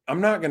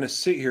I'm not going to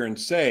sit here and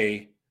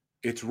say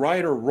it's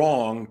right or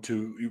wrong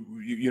to,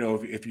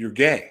 if you're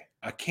gay.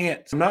 I'm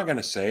not going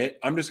to say it.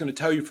 I'm just going to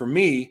tell you, for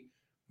me,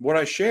 what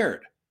I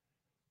shared.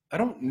 I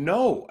don't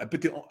know,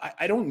 but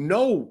I don't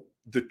know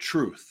the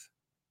truth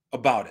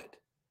about it.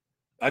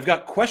 I've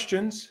got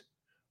questions.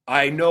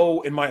 I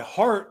know in my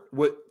heart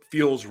what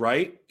feels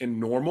right and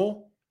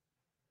normal.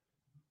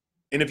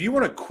 And if you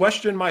want to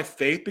question my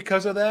faith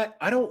because of that,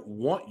 I don't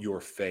want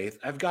your faith.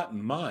 I've got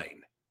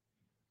mine.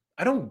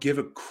 I don't give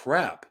a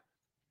crap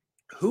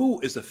who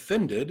is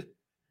offended.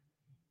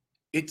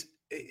 It's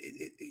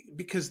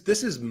because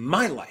this is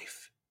my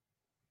life,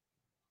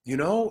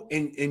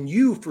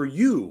 and for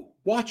you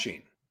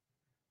watching.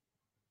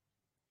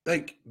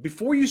 Like,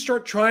 before you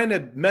start trying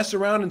to mess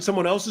around in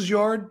someone else's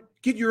yard,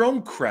 get your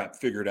own crap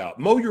figured out.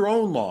 Mow your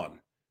own lawn.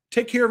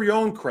 Take care of your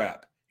own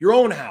crap, your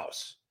own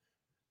house.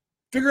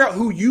 Figure out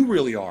who you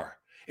really are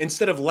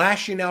instead of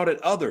lashing out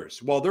at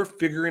others while they're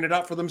figuring it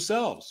out for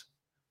themselves.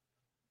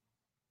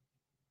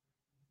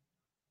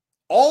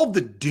 All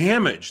the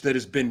damage that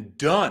has been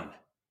done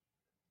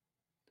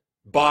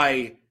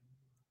by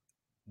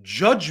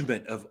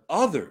judgment of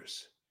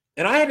others.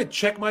 And I had to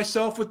check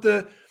myself with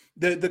the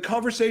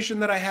conversation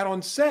that I had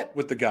on set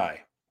with the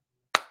guy.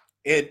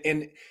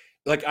 And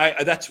like,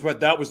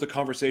 that was the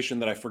conversation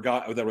that I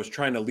forgot, that I was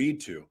trying to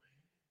lead to.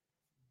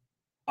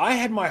 I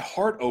had my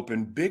heart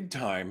open big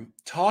time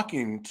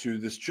talking to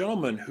this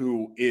gentleman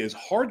who is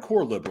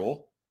hardcore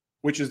liberal,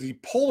 which is the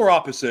polar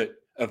opposite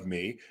of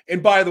me.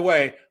 And by the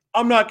way,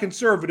 I'm not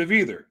conservative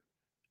either.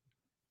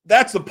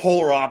 That's the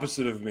polar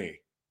opposite of me.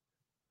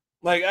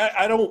 Like,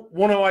 I don't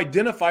want to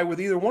identify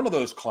with either one of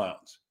those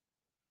clowns,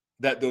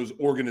 those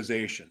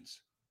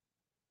organizations.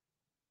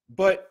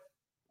 But,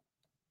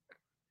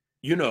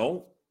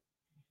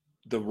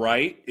 the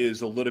right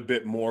is a little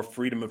bit more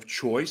freedom of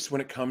choice when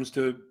it comes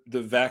to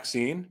the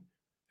vaccine.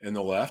 And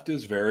the left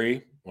is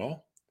very,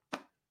 well,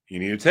 you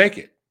need to take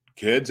it.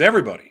 Kids,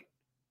 everybody.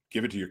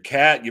 Give it to your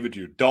cat, give it to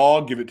your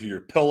dog, give it to your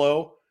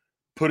pillow,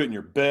 put it in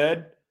your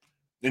bed,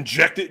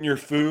 inject it in your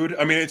food.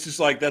 I mean, it's just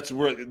like, that's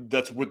what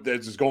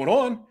is going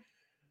on.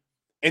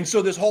 And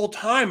so this whole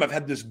time I've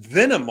had this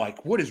venom,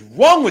 like, what is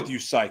wrong with you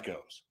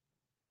psychos?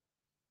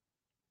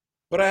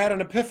 But I had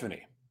an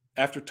epiphany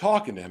after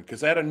talking to him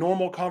because I had a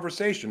normal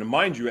conversation. And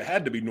mind you, it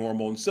had to be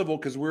normal and civil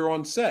because we were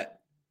on set.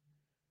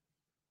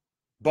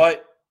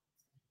 But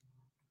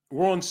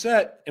we're on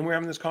set and we're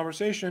having this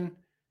conversation.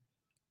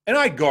 And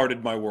I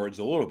guarded my words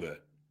a little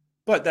bit.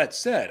 But that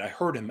said, I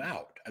heard him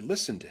out. I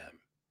listened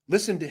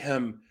to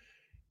him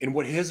in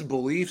what his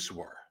beliefs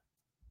were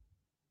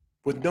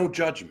with no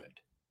judgment.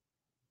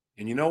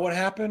 And you know what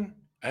happened?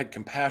 I had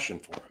compassion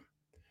for him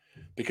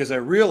because I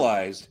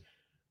realized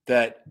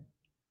that,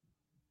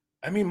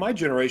 I mean, my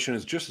generation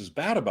is just as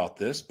bad about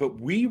this, but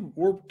we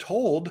were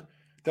told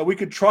that we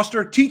could trust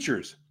our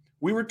teachers.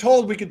 We were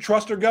told we could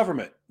trust our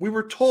government. We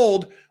were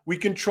told we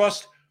can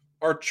trust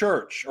our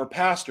church, our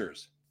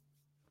pastors.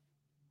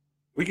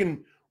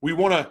 We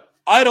want to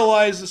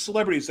idolize the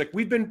celebrities. Like,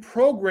 we've been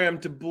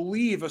programmed to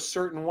believe a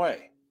certain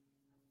way.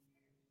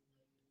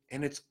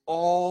 And it's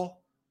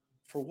all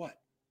for what?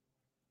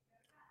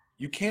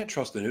 You can't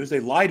trust the news. They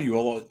lie to you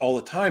all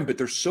the time, but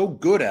they're so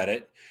good at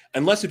it.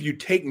 Unless if you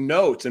take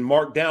notes and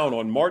mark down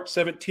on March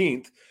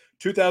 17th,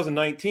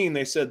 2019,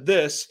 they said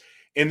this.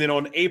 And then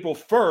on April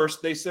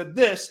 1st, they said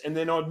this. And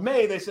then on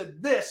May, they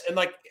said this. And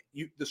like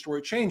the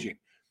story changing.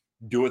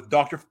 Do it with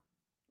Dr.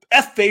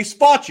 F-Face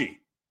Fauci.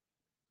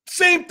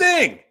 Same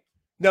thing.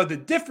 Now, the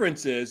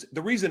difference is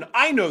the reason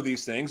I know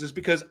these things is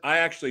because I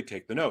actually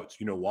take the notes.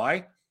 You know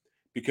why?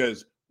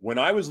 Because when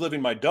I was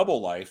living my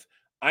double life,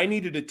 I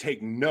needed to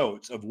take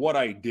notes of what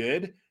I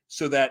did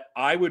so that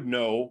I would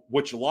know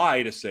which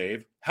lie to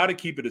save, how to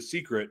keep it a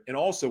secret, and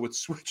also with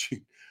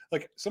switching.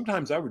 Like,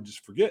 sometimes I would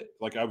just forget.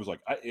 Like, I was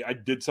like, I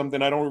did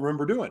something I don't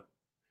remember doing.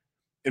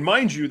 And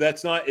mind you,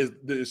 that's not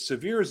as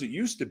severe as it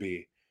used to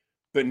be.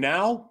 But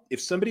now, if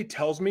somebody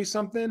tells me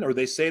something or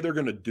they say they're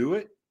going to do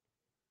it,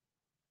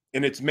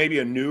 and it's maybe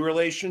a new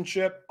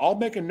relationship, I'll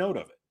make a note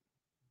of it.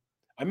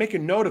 I make a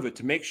note of it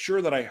to make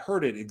sure that I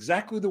heard it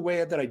exactly the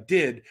way that I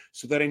did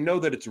so that I know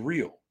that it's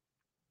real.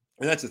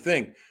 And that's the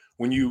thing.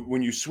 When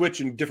you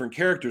switch in different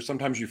characters,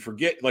 sometimes you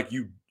forget, like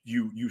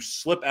you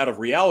slip out of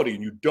reality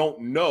and you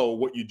don't know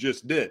what you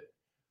just did.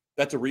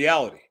 That's a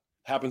reality. It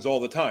happens all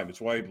the time.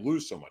 It's why I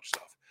lose so much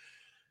stuff.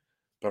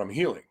 But I'm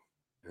healing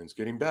and it's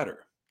getting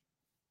better.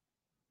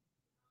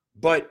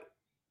 But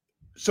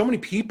so many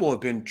people have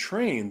been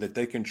trained that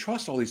they can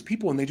trust all these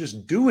people and they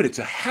just do it. It's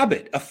a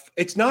habit.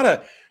 It's not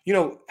a,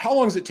 how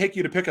long does it take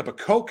you to pick up a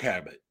Coke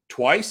habit?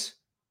 Twice?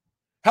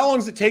 How long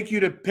does it take you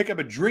to pick up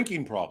a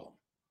drinking problem?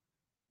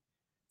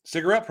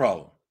 Cigarette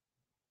problem?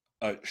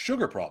 A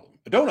sugar problem?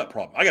 A donut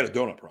problem? I got a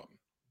donut problem.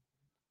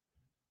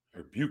 I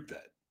rebuke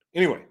that.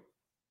 Anyway.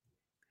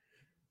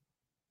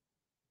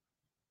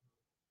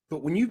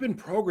 But when you've been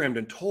programmed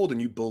and told and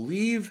you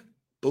believe,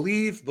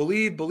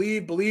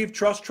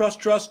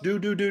 trust,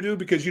 do,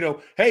 because,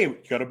 hey, you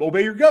got to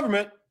obey your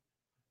government.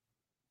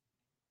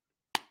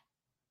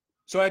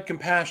 So I had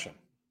compassion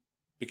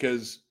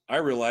because I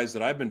realized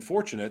that I've been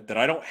fortunate that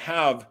I don't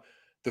have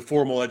the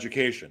formal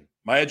education.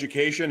 My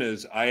education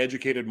is I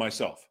educated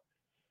myself.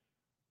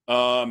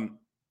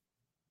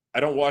 I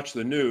don't watch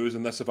the news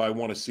unless if I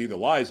want to see the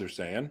lies they're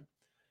saying.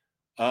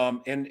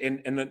 And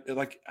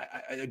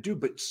I do,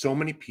 but so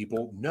many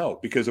people know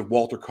because of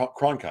Walter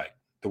Cronkite,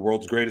 the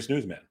world's greatest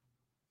newsman.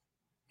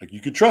 Like, you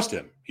could trust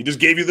him. He just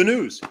gave you the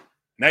news.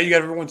 Now you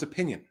got everyone's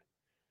opinion.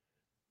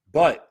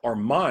 But our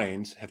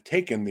minds have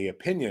taken the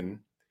opinion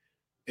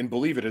and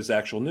believe it as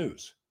actual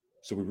news.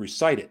 So we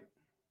recite it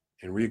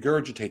and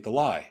regurgitate the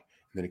lie.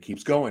 And then it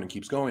keeps going and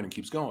keeps going and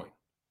keeps going.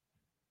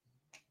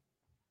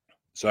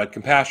 So I had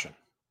compassion.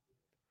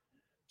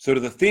 So to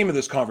the theme of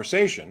this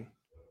conversation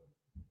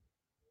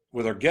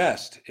with our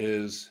guest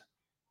is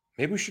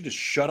maybe we should just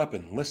shut up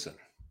and listen.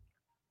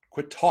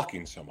 Quit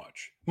talking so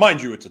much.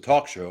 Mind you, it's a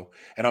talk show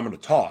and I'm going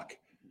to talk.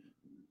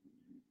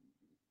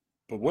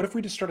 But what if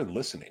we just started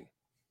listening?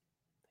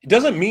 It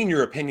doesn't mean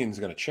your opinion is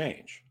going to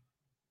change.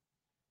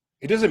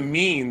 It doesn't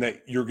mean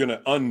that you're going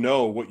to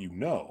unknow what you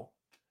know.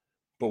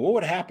 But what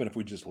would happen if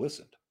we just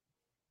listened?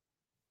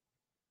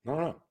 I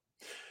don't know.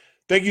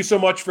 Thank you so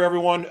much for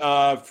everyone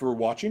for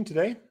watching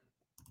today.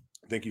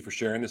 Thank you for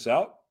sharing this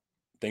out.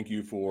 Thank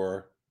you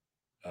for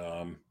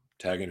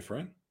tagging a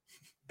friend.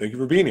 Thank you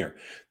for being here.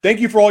 Thank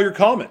you for all your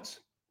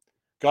comments.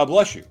 God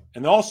bless you.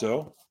 And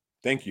also,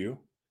 thank you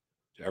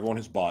to everyone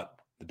who's bought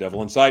The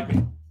Devil Inside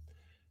Me.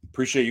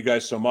 Appreciate you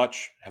guys so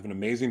much. Have an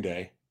amazing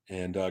day.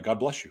 And God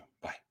bless you.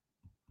 Bye.